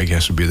hit, I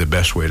guess would be the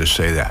best way to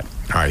say that.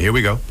 All right, here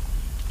we go.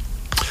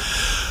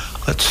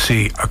 Let's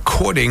see.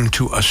 According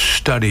to a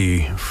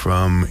study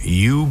from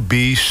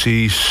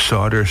UBC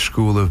Sauder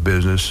School of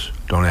Business,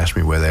 don't ask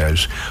me where that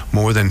is,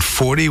 more than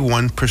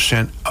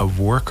 41% of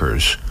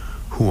workers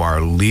who are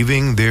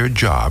leaving their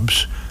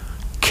jobs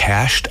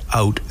cashed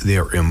out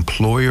their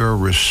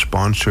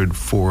employer-sponsored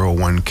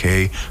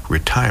 401k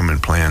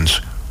retirement plans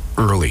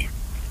early.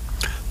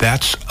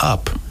 That's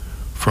up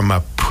from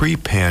a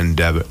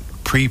pre-pandemic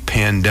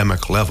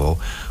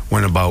level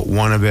when about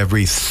 1 of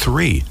every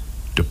 3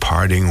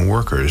 departing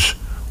workers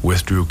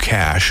withdrew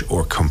cash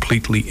or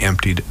completely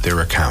emptied their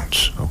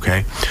accounts,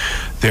 okay?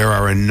 There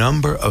are a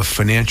number of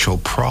financial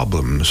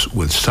problems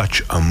with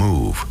such a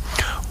move,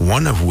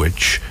 one of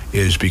which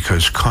is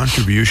because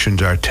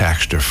contributions are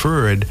tax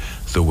deferred,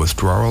 the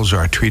withdrawals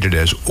are treated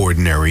as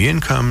ordinary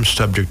income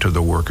subject to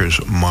the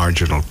worker's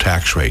marginal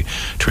tax rate.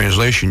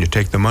 Translation, you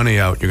take the money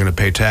out, you're going to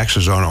pay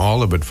taxes on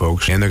all of it,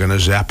 folks, and they're going to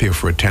zap you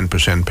for a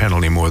 10%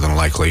 penalty more than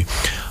likely,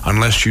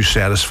 unless you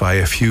satisfy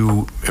a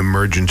few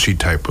emergency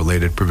type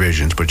related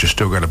provisions, but you're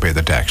still going to pay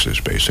the taxes,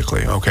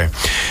 basically. Okay.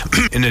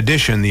 In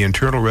addition, the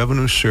Internal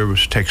Revenue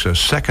Service takes a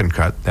second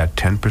cut, that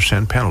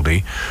 10%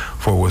 penalty,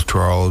 for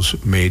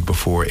withdrawals made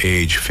before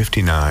age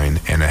 59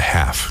 and a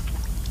half.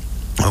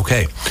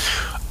 Okay.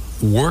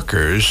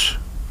 Workers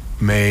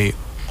may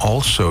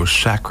also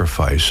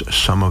sacrifice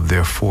some of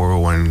their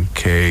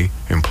 401k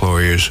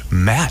employers'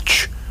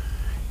 match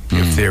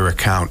if their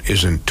account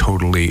isn't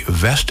totally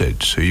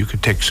vested. So you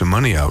could take some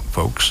money out,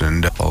 folks,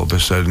 and all of a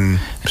sudden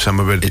some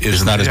of it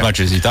isn't not there. as much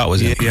as you thought,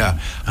 was it? Yeah.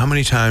 How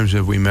many times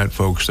have we met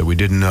folks that we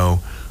didn't know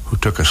who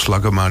took a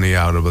slug of money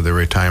out of their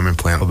retirement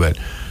plan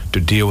to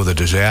deal with a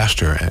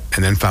disaster,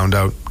 and then found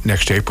out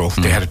next April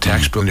they had a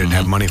tax bill and didn't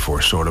have money for,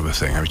 sort of a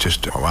thing. I was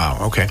just, wow,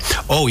 okay.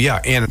 Oh,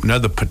 yeah, and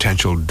another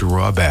potential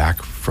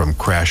drawback from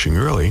crashing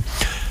early,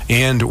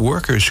 and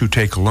workers who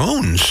take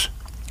loans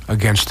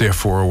against their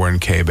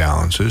 401k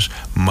balances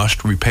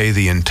must repay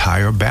the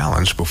entire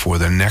balance before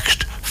the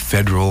next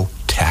federal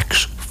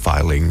tax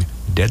filing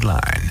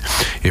deadline.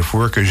 If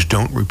workers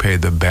don't repay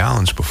the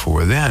balance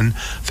before then,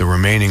 the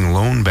remaining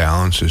loan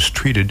balance is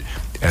treated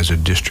as a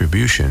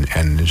distribution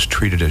and is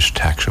treated as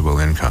taxable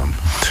income.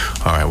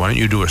 All right, why don't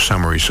you do a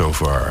summary so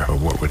far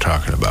of what we're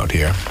talking about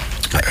here?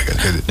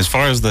 As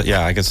far as the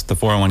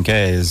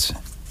 401ks,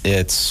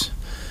 it's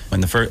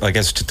when I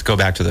guess to go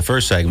back to the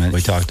first segment,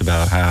 we talked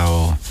about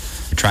how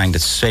you're trying to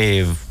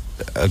save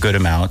a good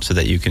amount so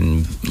that you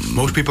can...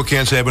 Most people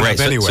can't save enough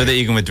anyway. So that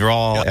you can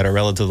withdraw at a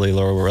relatively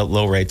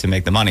low rate to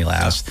make the money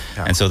last.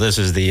 Yeah. And so this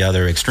is the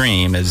other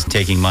extreme, is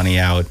taking money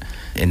out,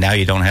 and now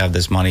you don't have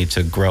this money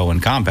to grow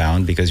and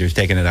compound because you're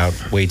taking it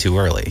out way too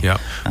early. Yeah.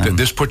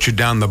 This puts you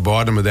down the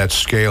bottom of that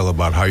scale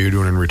about how you're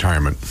doing in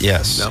retirement.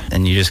 Yes. Yep.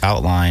 And you just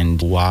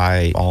outlined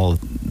why all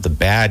the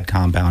bad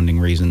compounding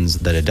reasons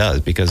that it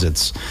does, because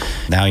it's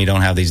now you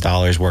don't have these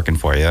dollars working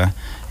for you.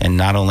 And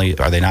not only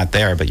are they not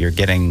there, but you're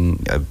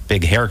getting a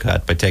big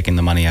haircut by taking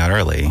the money out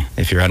early.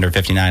 If you're under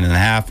 59 and a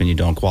half and you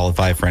don't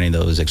qualify for any of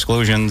those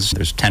exclusions,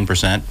 there's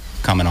 10%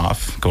 coming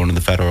off, going to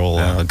the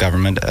federal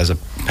government as a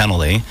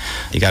penalty.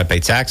 You got to pay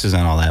taxes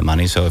on all that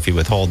money. So if you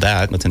withhold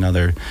that, it's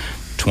another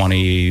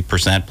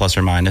 20% plus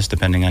or minus,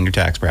 depending on your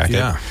tax bracket.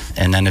 Yeah.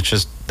 And then it's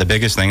just, the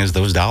biggest thing is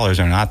those dollars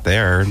are not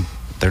there.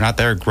 They're not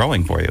there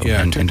growing for you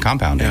and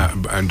compounding. Yeah,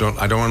 I don't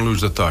want to lose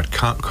the thought.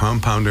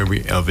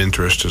 Compounding of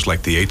interest is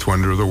like the eighth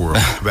wonder of the world.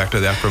 Back to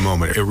that for a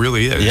moment. It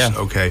really is. Yeah.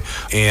 Okay.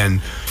 And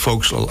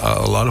folks, a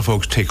lot of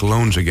folks take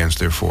loans against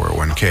their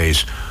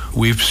 401ks.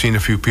 We've seen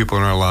a few people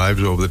in our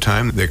lives over the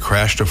time. They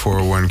crashed a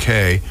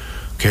 401k.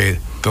 Okay.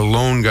 The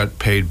loan got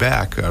paid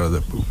back out of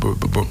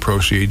the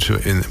proceeds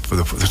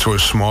for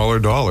smaller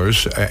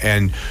dollars,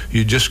 and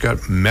you just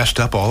got messed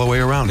up all the way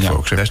around,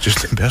 folks. And that's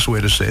just the best way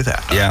to say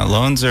that. Yeah,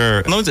 loans.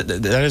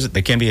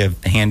 They can be a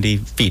handy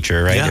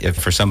feature, right? Yeah. If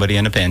for somebody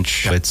in a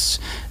pinch, it's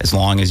as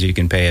long as you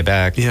can pay it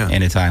back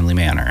in a timely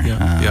manner.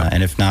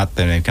 And if not,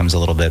 then it becomes a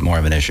little bit more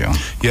of an issue.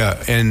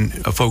 Yeah, and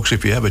folks,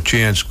 if you have a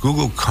chance,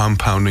 Google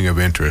compounding of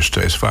interest.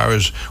 As far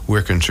as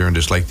we're concerned,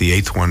 it's like the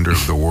eighth wonder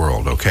of the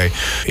world. Okay,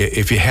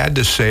 if you had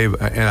to save.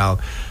 And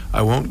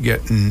I won't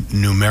get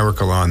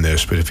numerical on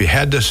this, but if you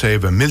had to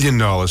save $1 million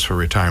for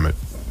retirement,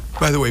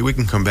 by the way, we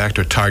can come back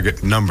to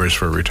target numbers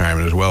for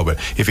retirement as well, but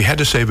if you had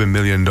to save $1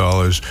 million,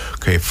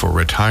 okay, for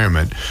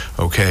retirement,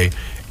 okay,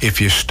 if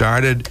you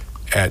started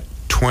at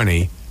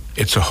 20,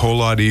 it's a whole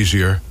lot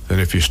easier than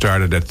if you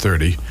started at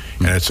 30,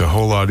 and it's a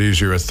whole lot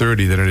easier at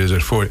 30 than it is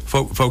at 40.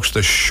 Folks,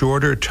 the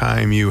shorter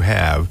time you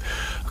have,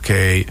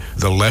 okay,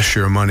 the less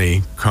your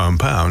money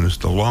compounds,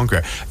 the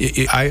longer.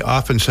 I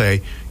often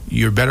say,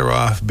 you're better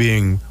off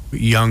being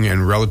young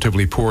and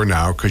relatively poor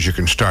now because you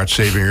can start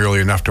saving early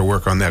enough to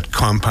work on that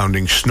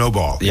compounding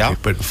snowball. Yeah.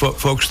 But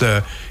folks,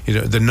 the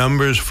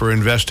numbers for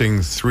investing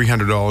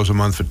 $300 a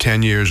month for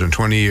 10 years and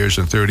 20 years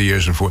and 30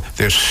 years and 40,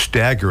 they're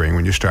staggering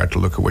when you start to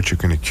look at what you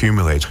can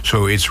accumulate.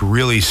 So it's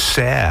really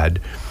sad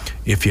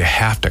if you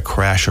have to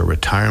crash a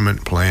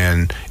retirement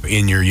plan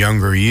in your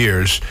younger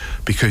years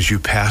because you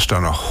passed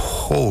on a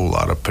whole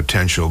lot of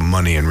potential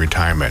money in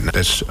retirement.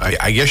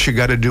 I guess you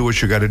got to do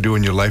what you got to do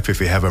in your life if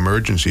you have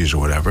emergencies or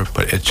whatever,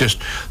 but it's just,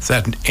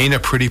 that ain't a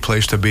pretty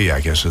place to be,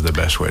 I guess is the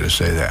best way to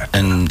say that.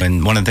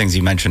 And one of the things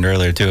you mentioned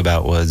earlier too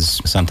about was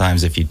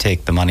sometimes if you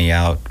take the money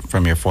out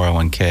from your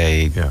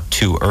 401k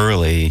too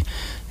early,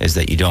 is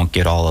that you don't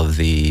get all of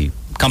the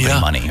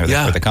company money or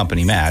the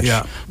company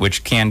match,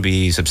 which can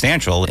be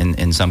substantial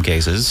in some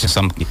cases.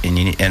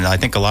 And I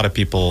think a lot of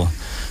people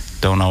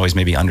don't always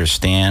maybe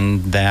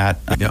understand that.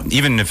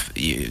 Even if,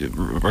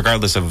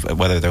 regardless of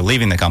whether they're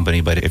leaving the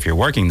company, but if you're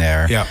working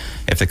there,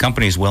 if the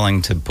company's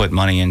willing to put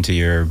money into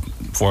your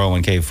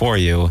 401k for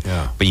you,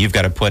 but you've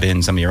got to put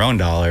in some of your own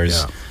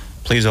dollars,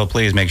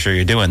 please make sure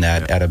you're doing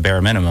that at a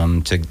bare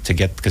minimum to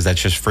get, because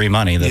that's just free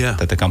money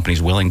that the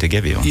company's willing to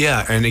give you.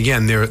 Yeah, and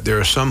again, there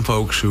are some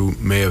folks who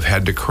may have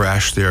had to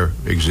crash their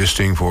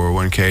existing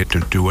 401k to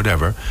do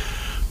whatever,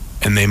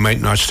 and they might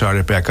not start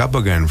it back up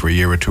again for a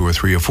year or two or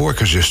three or four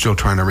because they're still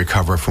trying to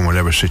recover from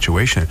whatever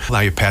situation. Now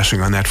you're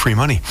passing on that free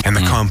money and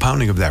the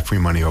compounding of that free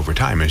money over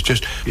time. It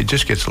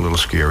just gets a little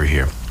scary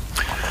here.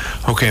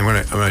 Okay, I'm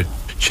gonna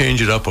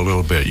change it up a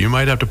little bit. You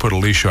might have to put a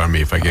leash on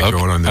me if I get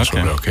going on this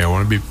one. Okay, I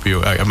want to be.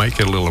 I might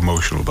get a little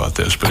emotional about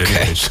this, but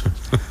anyways.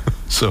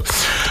 So,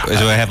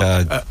 do I have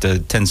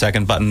the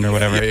 10-second button or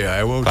whatever? Yeah.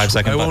 I won't.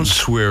 5-second I won't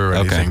swear or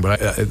anything, but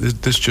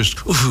this just.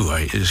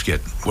 I just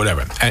get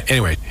whatever.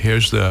 Anyway,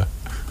 here's the.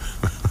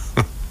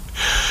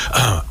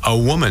 A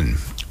woman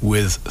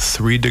with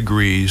 3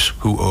 degrees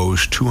who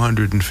owes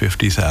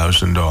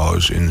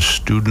 $250,000 in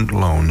student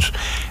loans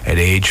at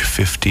age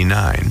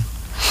 59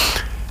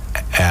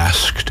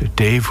 asked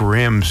Dave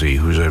Ramsey,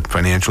 who's a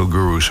financial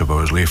guru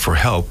supposedly, for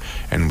help,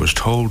 and was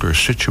told her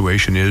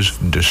situation is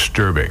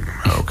disturbing.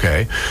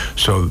 Okay,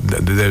 so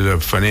there's a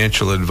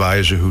financial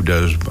advisor who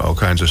does all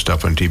kinds of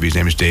stuff on TV. His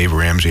name is Dave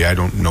Ramsey. I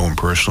don't know him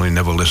personally,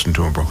 never listened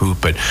to him for hoop,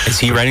 but is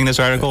he writing this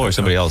article or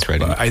somebody else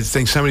writing it? I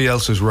think somebody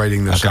else is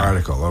writing this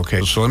article.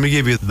 Okay, so let me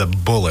give you the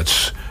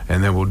bullets,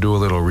 and then we'll do a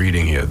little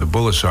reading here. The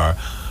bullets are: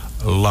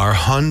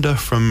 LaHonda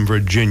from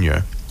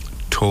Virginia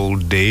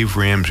told Dave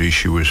Ramsey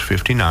she was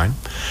 59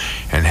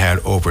 and had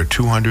over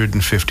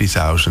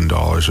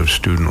 $250,000 of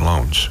student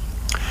loans.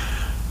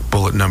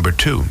 Bullet number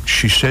 2,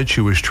 she said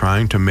she was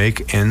trying to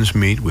make ends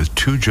meet with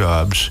 2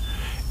 jobs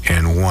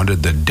and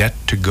wanted the debt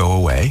to go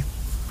away.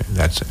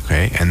 That's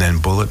okay. And then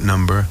bullet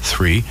number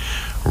 3,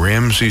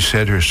 Ramsey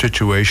said her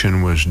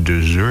situation was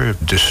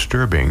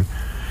disturbing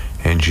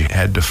and she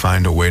had to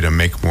find a way to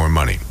make more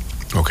money.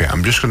 Okay,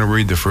 I'm just going to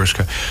read the first.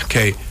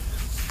 Okay,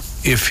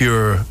 if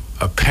you're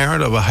a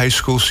parent of a high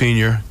school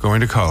senior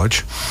going to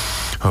college,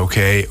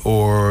 okay,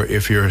 or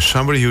if you're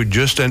somebody who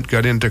just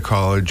got into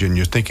college and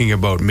you're thinking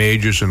about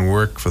majors and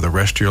work for the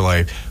rest of your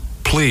life,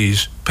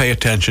 please pay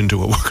attention to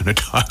what we're going to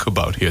talk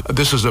about here.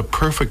 This is a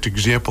perfect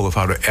example of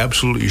how to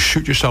absolutely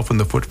shoot yourself in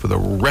the foot for the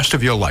rest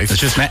of your life.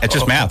 It's just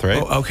math,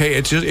 right? Okay,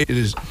 it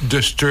is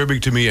disturbing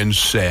to me and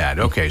sad.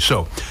 Okay,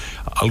 so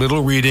a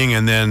little reading,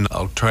 and then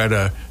I'll try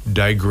to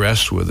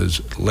digress with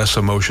as less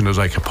emotion as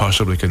I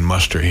possibly can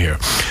muster here.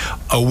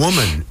 A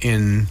woman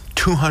in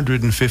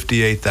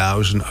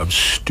 $258,000 of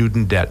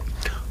student debt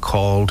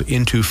called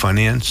into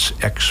finance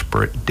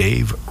expert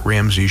Dave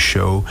Ramsey's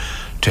show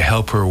to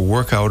help her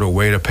work out a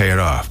way to pay it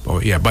off.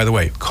 Oh, yeah, by the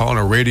way, calling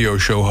a radio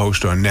show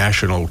host on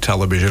national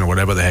television or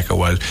whatever the heck it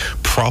was,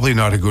 probably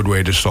not a good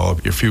way to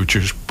solve your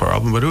future's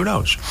problem, but who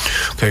knows?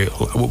 Okay,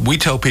 we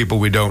tell people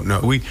we don't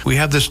know. We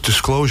have this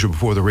disclosure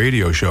before the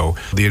radio show.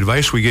 The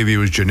advice we give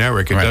you is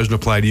generic. It doesn't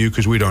apply to you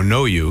because we don't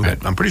know you. Right.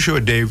 I'm pretty sure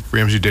Dave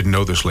Ramsey didn't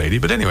know this lady.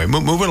 But anyway,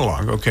 moving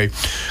along. Okay,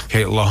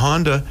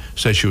 LaHonda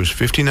said she was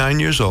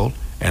 59 years old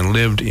and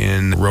lived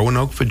in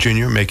Roanoke,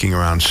 Virginia, making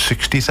around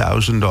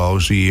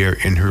 $60,000 a year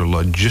in her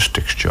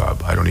logistics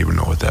job. I don't even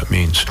know what that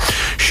means.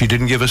 She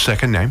didn't give a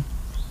second name.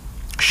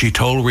 She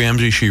told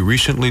Ramsey she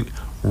recently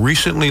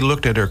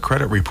looked at her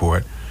credit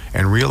report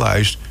and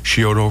realized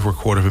she owed over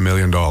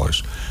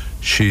 $250,000.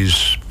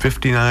 She's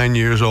 59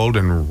 years old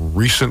and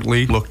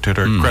recently looked at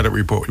her credit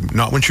report.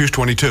 Not when she was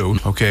 22,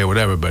 okay,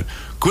 whatever, but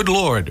good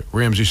Lord,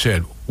 Ramsey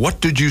said, what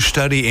did you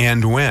study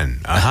and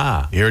when?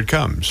 Aha, here it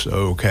comes.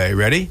 Okay,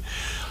 ready?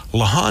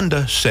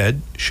 LaHonda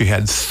said she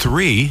had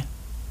 3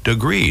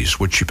 degrees,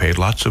 which she paid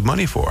lots of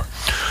money for.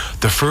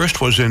 The first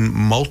was in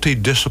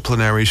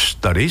multidisciplinary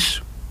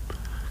studies,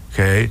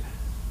 okay,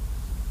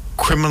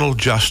 criminal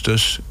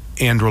justice,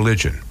 and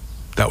religion.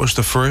 That was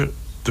the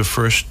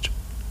first.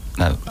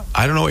 No.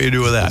 I don't know what you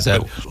do with that.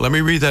 But let me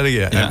read that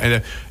again. Yeah.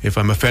 And if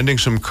I'm offending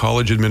some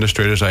college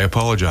administrators, I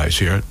apologize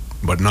here,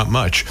 but not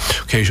much.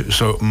 Okay,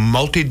 so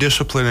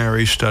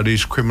multidisciplinary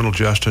studies, criminal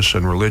justice,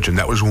 and religion.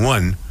 That was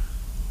one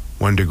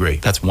degree.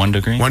 That's 1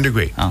 degree? 1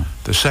 degree. Oh.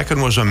 The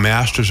second was a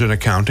master's in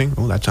accounting.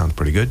 Oh, that sounds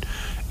pretty good.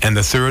 And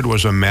the third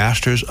was a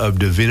master's of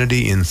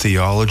divinity in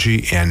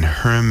theology and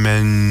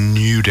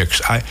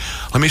hermeneutics.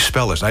 Let me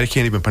spell this. I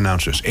can't even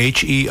pronounce this.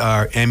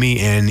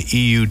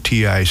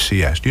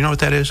 Hermeneutis. Do you know what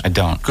that is? I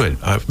don't. Good.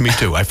 Me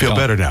too. I feel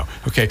better now.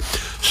 Okay.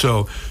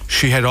 So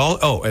she had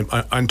and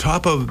on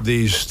top of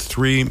these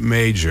 3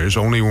 majors,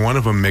 only one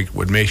of them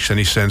would make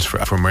any sense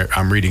from what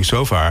I'm reading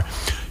so far.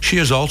 She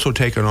has also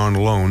taken on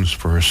loans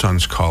for her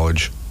son's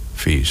college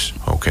fees.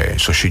 Okay,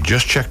 so she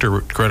just checked her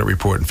credit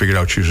report and figured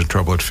out she was in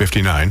trouble at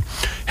 59,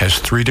 has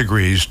 3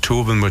 degrees, 2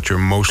 of them which are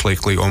most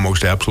likely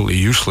almost absolutely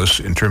useless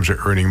in terms of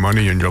earning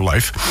money in your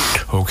life.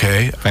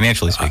 Okay.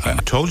 Financially speaking. I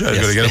told you I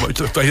was going to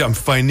get I'm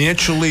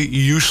financially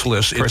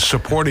useless in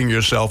supporting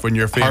yourself and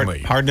your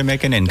family. Hard to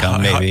make an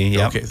income, maybe.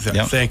 Yep. Okay,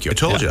 thank you. I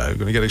told you I was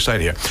going to get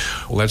excited here.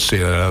 Let's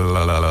see.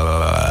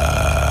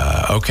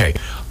 Okay.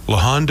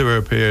 LaHonda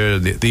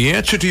appeared. The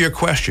answer to your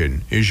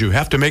question is you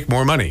have to make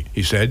more money,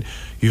 he said.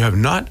 You have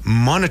not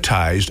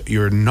monetized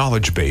your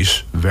knowledge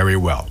base very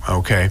well,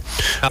 okay?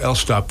 I'll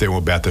stop there. We'll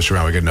bat this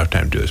around. We got enough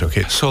time to do this,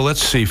 okay? So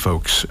let's see,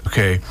 folks,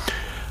 okay?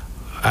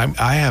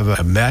 I have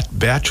a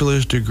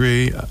bachelor's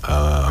degree,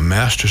 a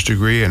master's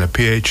degree, and a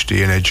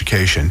PhD in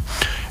education.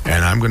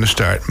 And I'm going to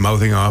start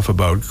mouthing off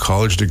about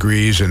college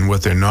degrees and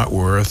what they're not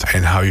worth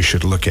and how you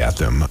should look at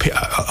them.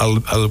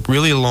 A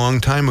really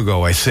long time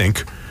ago, I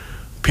think,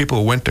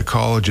 people went to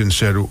college and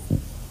said,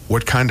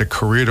 what kind of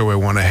career do I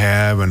want to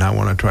have, and I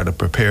want to try to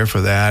prepare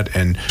for that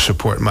and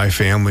support my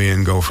family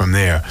and go from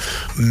there.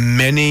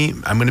 Many,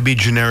 I'm going to be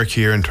generic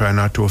here and try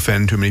not to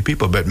offend too many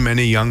people, but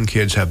many young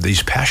kids have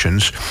these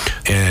passions,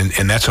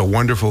 and that's a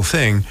wonderful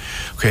thing,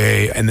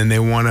 okay? And then they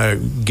want to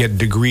get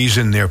degrees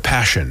in their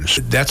passions.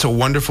 That's a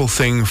wonderful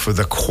thing for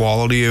the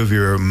quality of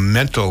your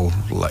mental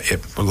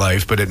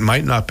life, but it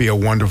might not be a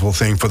wonderful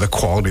thing for the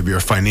quality of your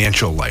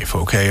financial life,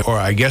 okay? Or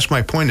I guess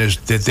my point is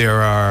that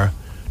there are,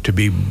 to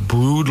be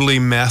brutally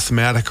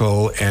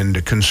mathematical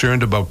and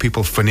concerned about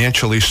people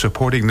financially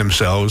supporting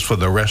themselves for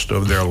the rest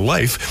of their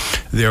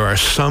life, there are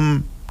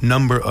some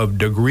number of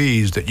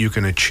degrees that you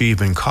can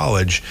achieve in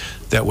college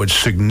that would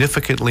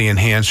significantly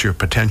enhance your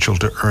potential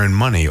to earn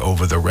money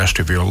over the rest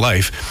of your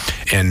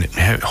life and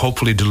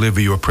hopefully deliver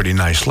you a pretty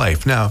nice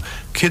life. Now,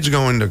 kids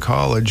going to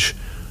college,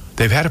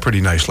 they've had a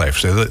pretty nice life,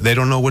 so they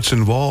don't know what's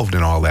involved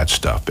in all that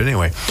stuff. But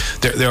anyway,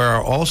 there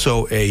are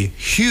also a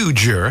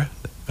huger,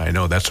 I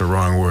know that's a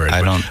wrong word,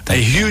 a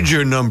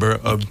huger number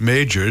of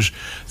majors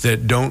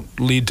that don't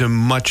lead to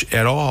much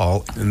at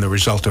all in the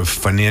result of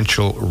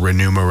financial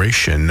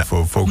remuneration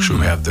for folks who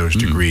have those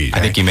degrees.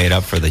 I think you made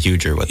up for the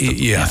huger with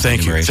the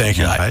thank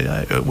you.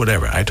 Yeah. I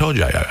whatever. I told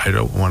you I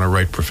don't want to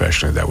write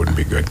professionally. That wouldn't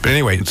be good. But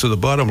anyway, so the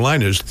bottom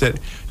line is that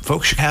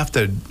folks have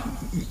to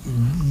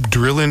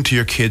drill into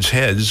your kids'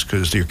 heads,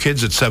 because your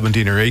kids at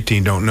 17 or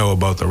 18 don't know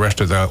about the rest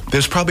of the...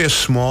 There's probably a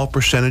small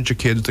percentage of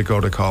kids that go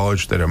to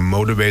college that are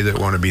motivated,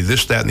 that want to be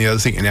this, that, and the other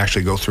thing, and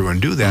actually go through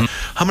and do that.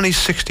 How many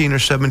 16 or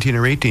 17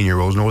 or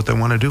 18-year-olds know what they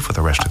want to do for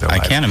the rest of their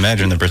life? I can't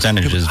imagine the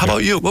percentages. How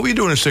about you? What were you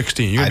doing at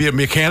 16? You going to be a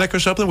mechanic or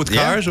something with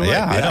cars? Or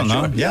yeah, what? I don't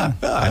know. Sure. Yeah,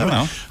 I don't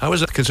know. I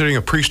was considering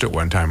a priest at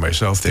one time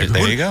myself. There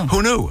you go.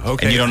 Who knew?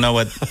 Okay. And you don't know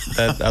what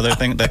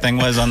that thing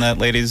was on that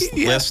lady's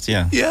list?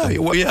 Yeah.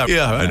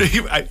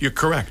 You're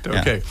correct.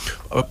 Okay.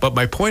 But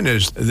my point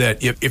is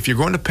that if you're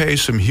going to pay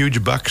some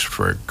huge bucks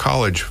for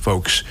college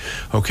folks,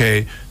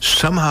 okay,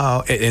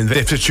 somehow, and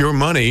if it's your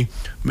money,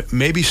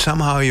 maybe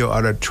somehow you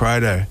ought to try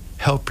to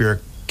help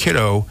your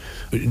kiddo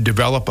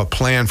develop a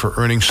plan for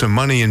earning some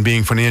money and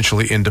being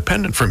financially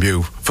independent from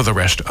you for the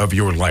rest of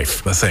your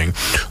life, the thing,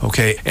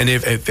 okay? And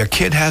if a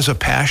kid has a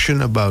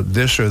passion about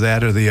this or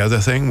that or the other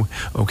thing,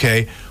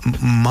 okay,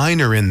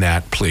 minor in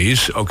that,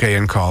 please, okay,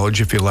 in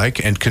college if you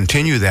like, and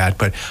continue that.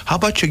 But how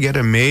about you get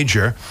a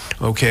major,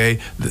 okay,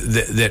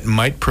 that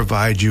might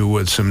provide you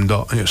with some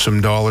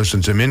dollars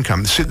and some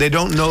income. See, they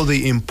don't know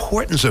the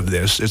importance of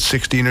this at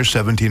 16 or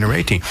 17 or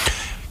 18.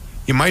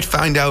 You might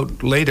find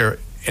out later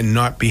and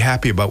not be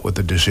happy about what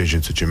the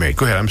decisions that you made.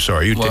 Go ahead. I'm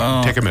sorry.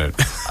 Take a minute.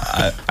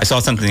 I saw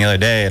something the other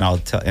day, and I'll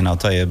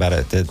tell you about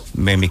it. That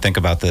made me think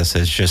about this.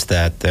 It's just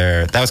that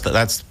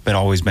that's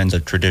always been the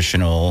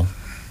traditional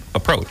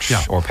approach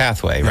or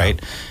pathway, right?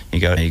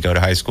 You go to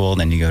high school,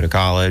 then you go to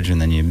college,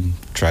 and then you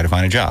try to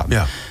find a job.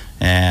 Yeah.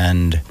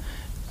 And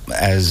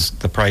as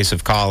the price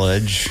of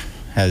college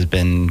has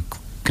been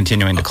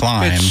continuing to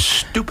climb, it's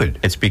stupid.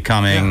 It's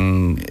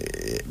becoming.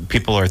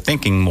 People are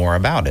thinking more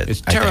about it.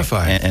 It's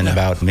terrifying. And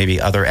about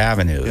maybe other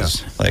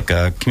avenues, like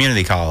a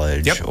community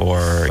college or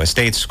a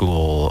state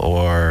school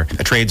or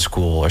a trade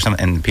school or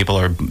something.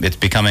 And it's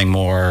becoming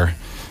more,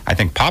 I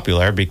think,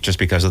 popular just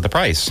because of the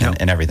price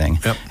and everything.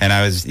 Yep. And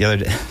I was the other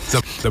day,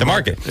 the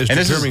market is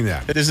determining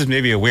that. This is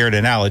maybe a weird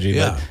analogy,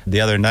 but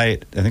the other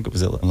night, I think it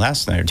was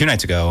last night or 2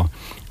 nights ago,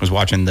 I was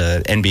watching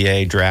the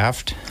NBA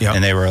draft,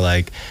 and they were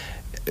like,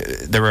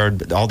 there were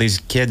all these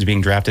kids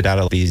being drafted out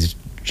of these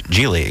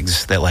G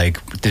leagues that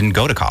didn't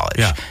go to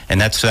college,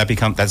 and that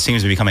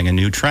seems to be becoming a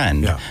new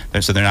trend.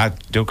 So they're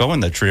not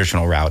going the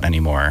traditional route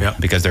anymore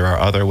because there are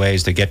other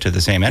ways to get to the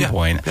same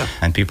endpoint,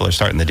 and people are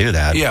starting to do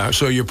that. Yeah.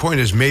 So your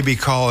point is maybe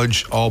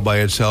college all by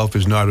itself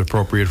is not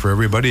appropriate for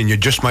everybody, and you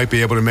just might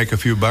be able to make a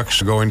few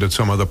bucks going to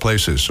some other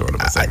places, sort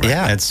of a thing.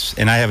 Right?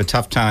 And I have a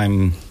tough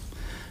time,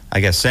 I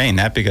guess, saying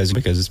that because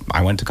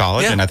I went to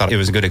college and I thought it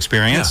was a good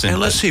experience. And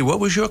let's see, what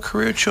was your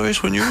career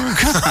choice when you were in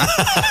college?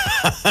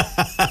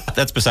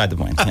 That's beside the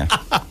point.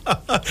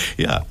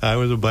 I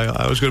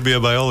was going to be a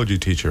biology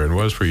teacher and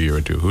was for a year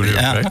or two. Who knew?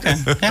 Yeah, right? okay.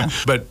 Yeah.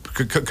 But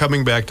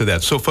coming back to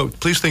that, so folks,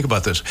 please think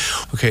about this.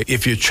 Okay,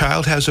 if your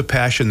child has a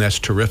passion, that's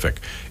terrific.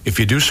 If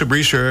you do some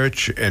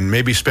research and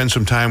maybe spend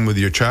some time with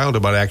your child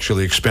about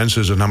actually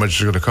expenses and how much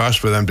it's going to cost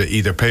for them to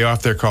either pay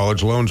off their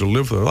college loans or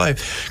live their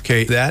life,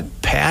 okay, that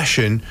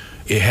passion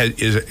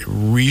is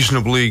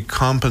reasonably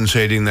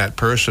compensating that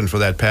person for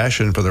that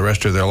passion for the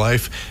rest of their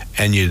life,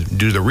 and you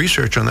do the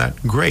research on that,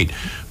 great.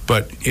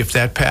 But if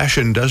that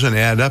passion doesn't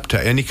add up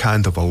to any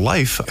kind of a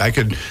life, I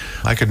could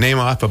name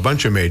off a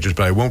bunch of majors,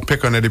 but I won't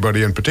pick on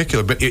anybody in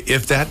particular. But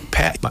if that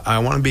I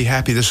want to be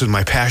happy, this is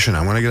my passion,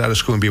 I want to get out of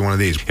school and be one of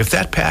these. If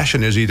that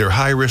passion is either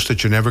high risk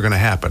that you're never going to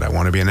happen, I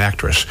want to be an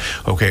actress,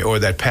 okay, or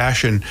that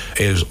passion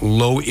is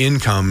low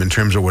income in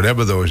terms of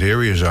whatever those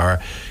areas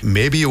are,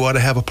 maybe you ought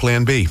to have a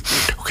plan B,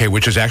 okay,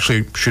 which is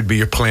actually should be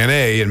your plan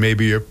A, and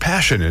maybe your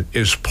passion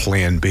is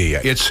plan B.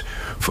 It's,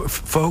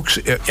 folks,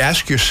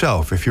 ask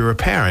yourself, if you're a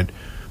parent,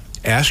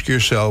 ask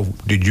yourself,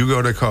 did you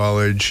go to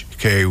college?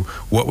 Okay,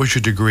 what was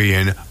your degree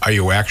in? Are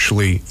you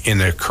actually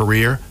in a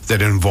career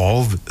that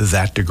involved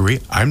that degree?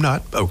 I'm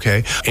not,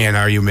 okay? And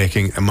are you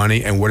making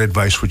money? And what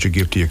advice would you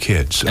give to your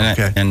kids?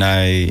 Okay.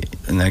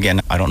 And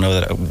again, I don't know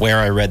that where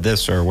I read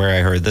this or where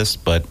I heard this,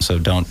 but so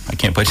I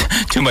can't put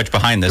too much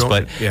behind this,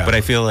 but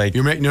I feel like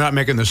you're not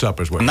making this up,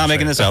 is what I'm not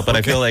making saying. this up, but okay.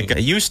 I feel like it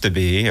used to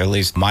be, or at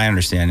least my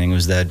understanding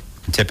was that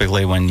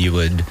typically when you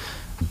would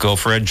go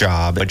for a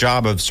job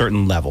of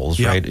certain levels,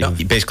 right?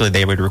 Yep. Basically,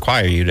 they would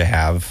require you to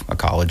have a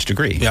college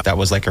degree. Yep. That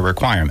was like a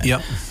requirement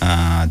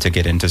to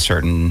get into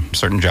certain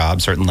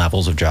jobs, certain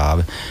levels of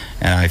job.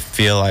 And I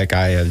feel like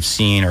I have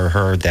seen or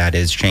heard that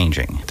is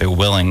changing.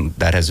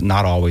 That is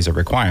not always a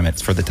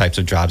requirement for the types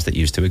of jobs that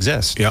used to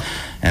exist. Yep.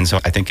 And so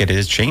I think it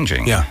is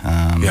changing.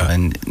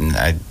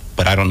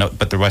 But I don't know.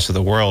 But the rest of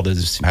the world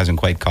hasn't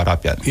quite caught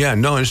up yet. Yeah,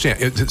 no, I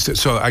understand.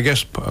 So I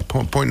guess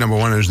point number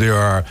one is there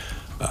are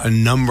a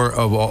number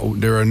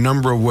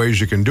of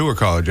ways you can do a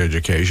college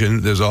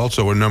education. There's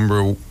also a number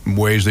of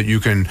ways that you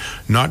can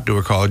not do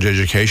a college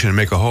education and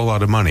make a whole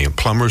lot of money.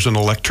 Plumbers and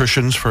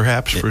electricians,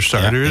 perhaps, for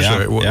starters,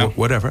 or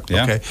whatever.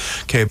 Yeah.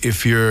 Okay.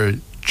 If your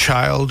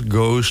child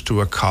goes to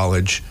a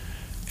college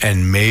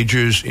and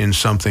majors in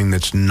something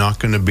that's not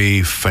going to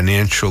be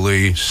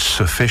financially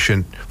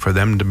sufficient for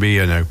them to be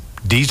in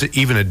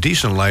even a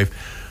decent life,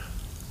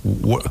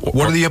 what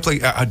are the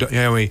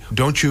implications?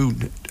 Don't you,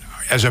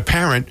 as a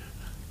parent,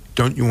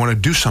 don't you want to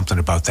do something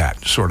about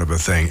that sort of a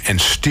thing and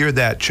steer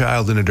that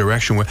child in a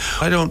direction where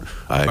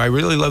I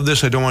really love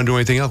this, I don't want to do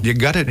anything else? You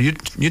got it.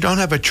 You don't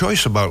have a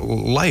choice about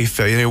life.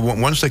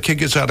 Once the kid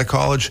gets out of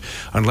college,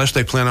 unless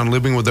they plan on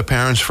living with the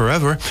parents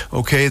forever,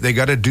 okay, they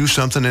got to do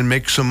something and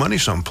make some money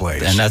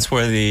someplace. And that's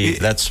where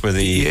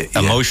the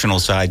emotional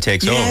side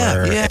takes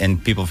over,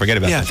 and people forget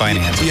about the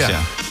finances.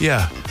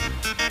 Yeah.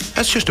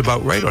 That's just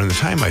about right on the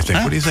time, I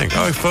think. What do you think?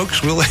 All right, folks,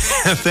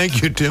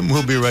 thank you, Tim.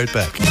 We'll be right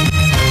back.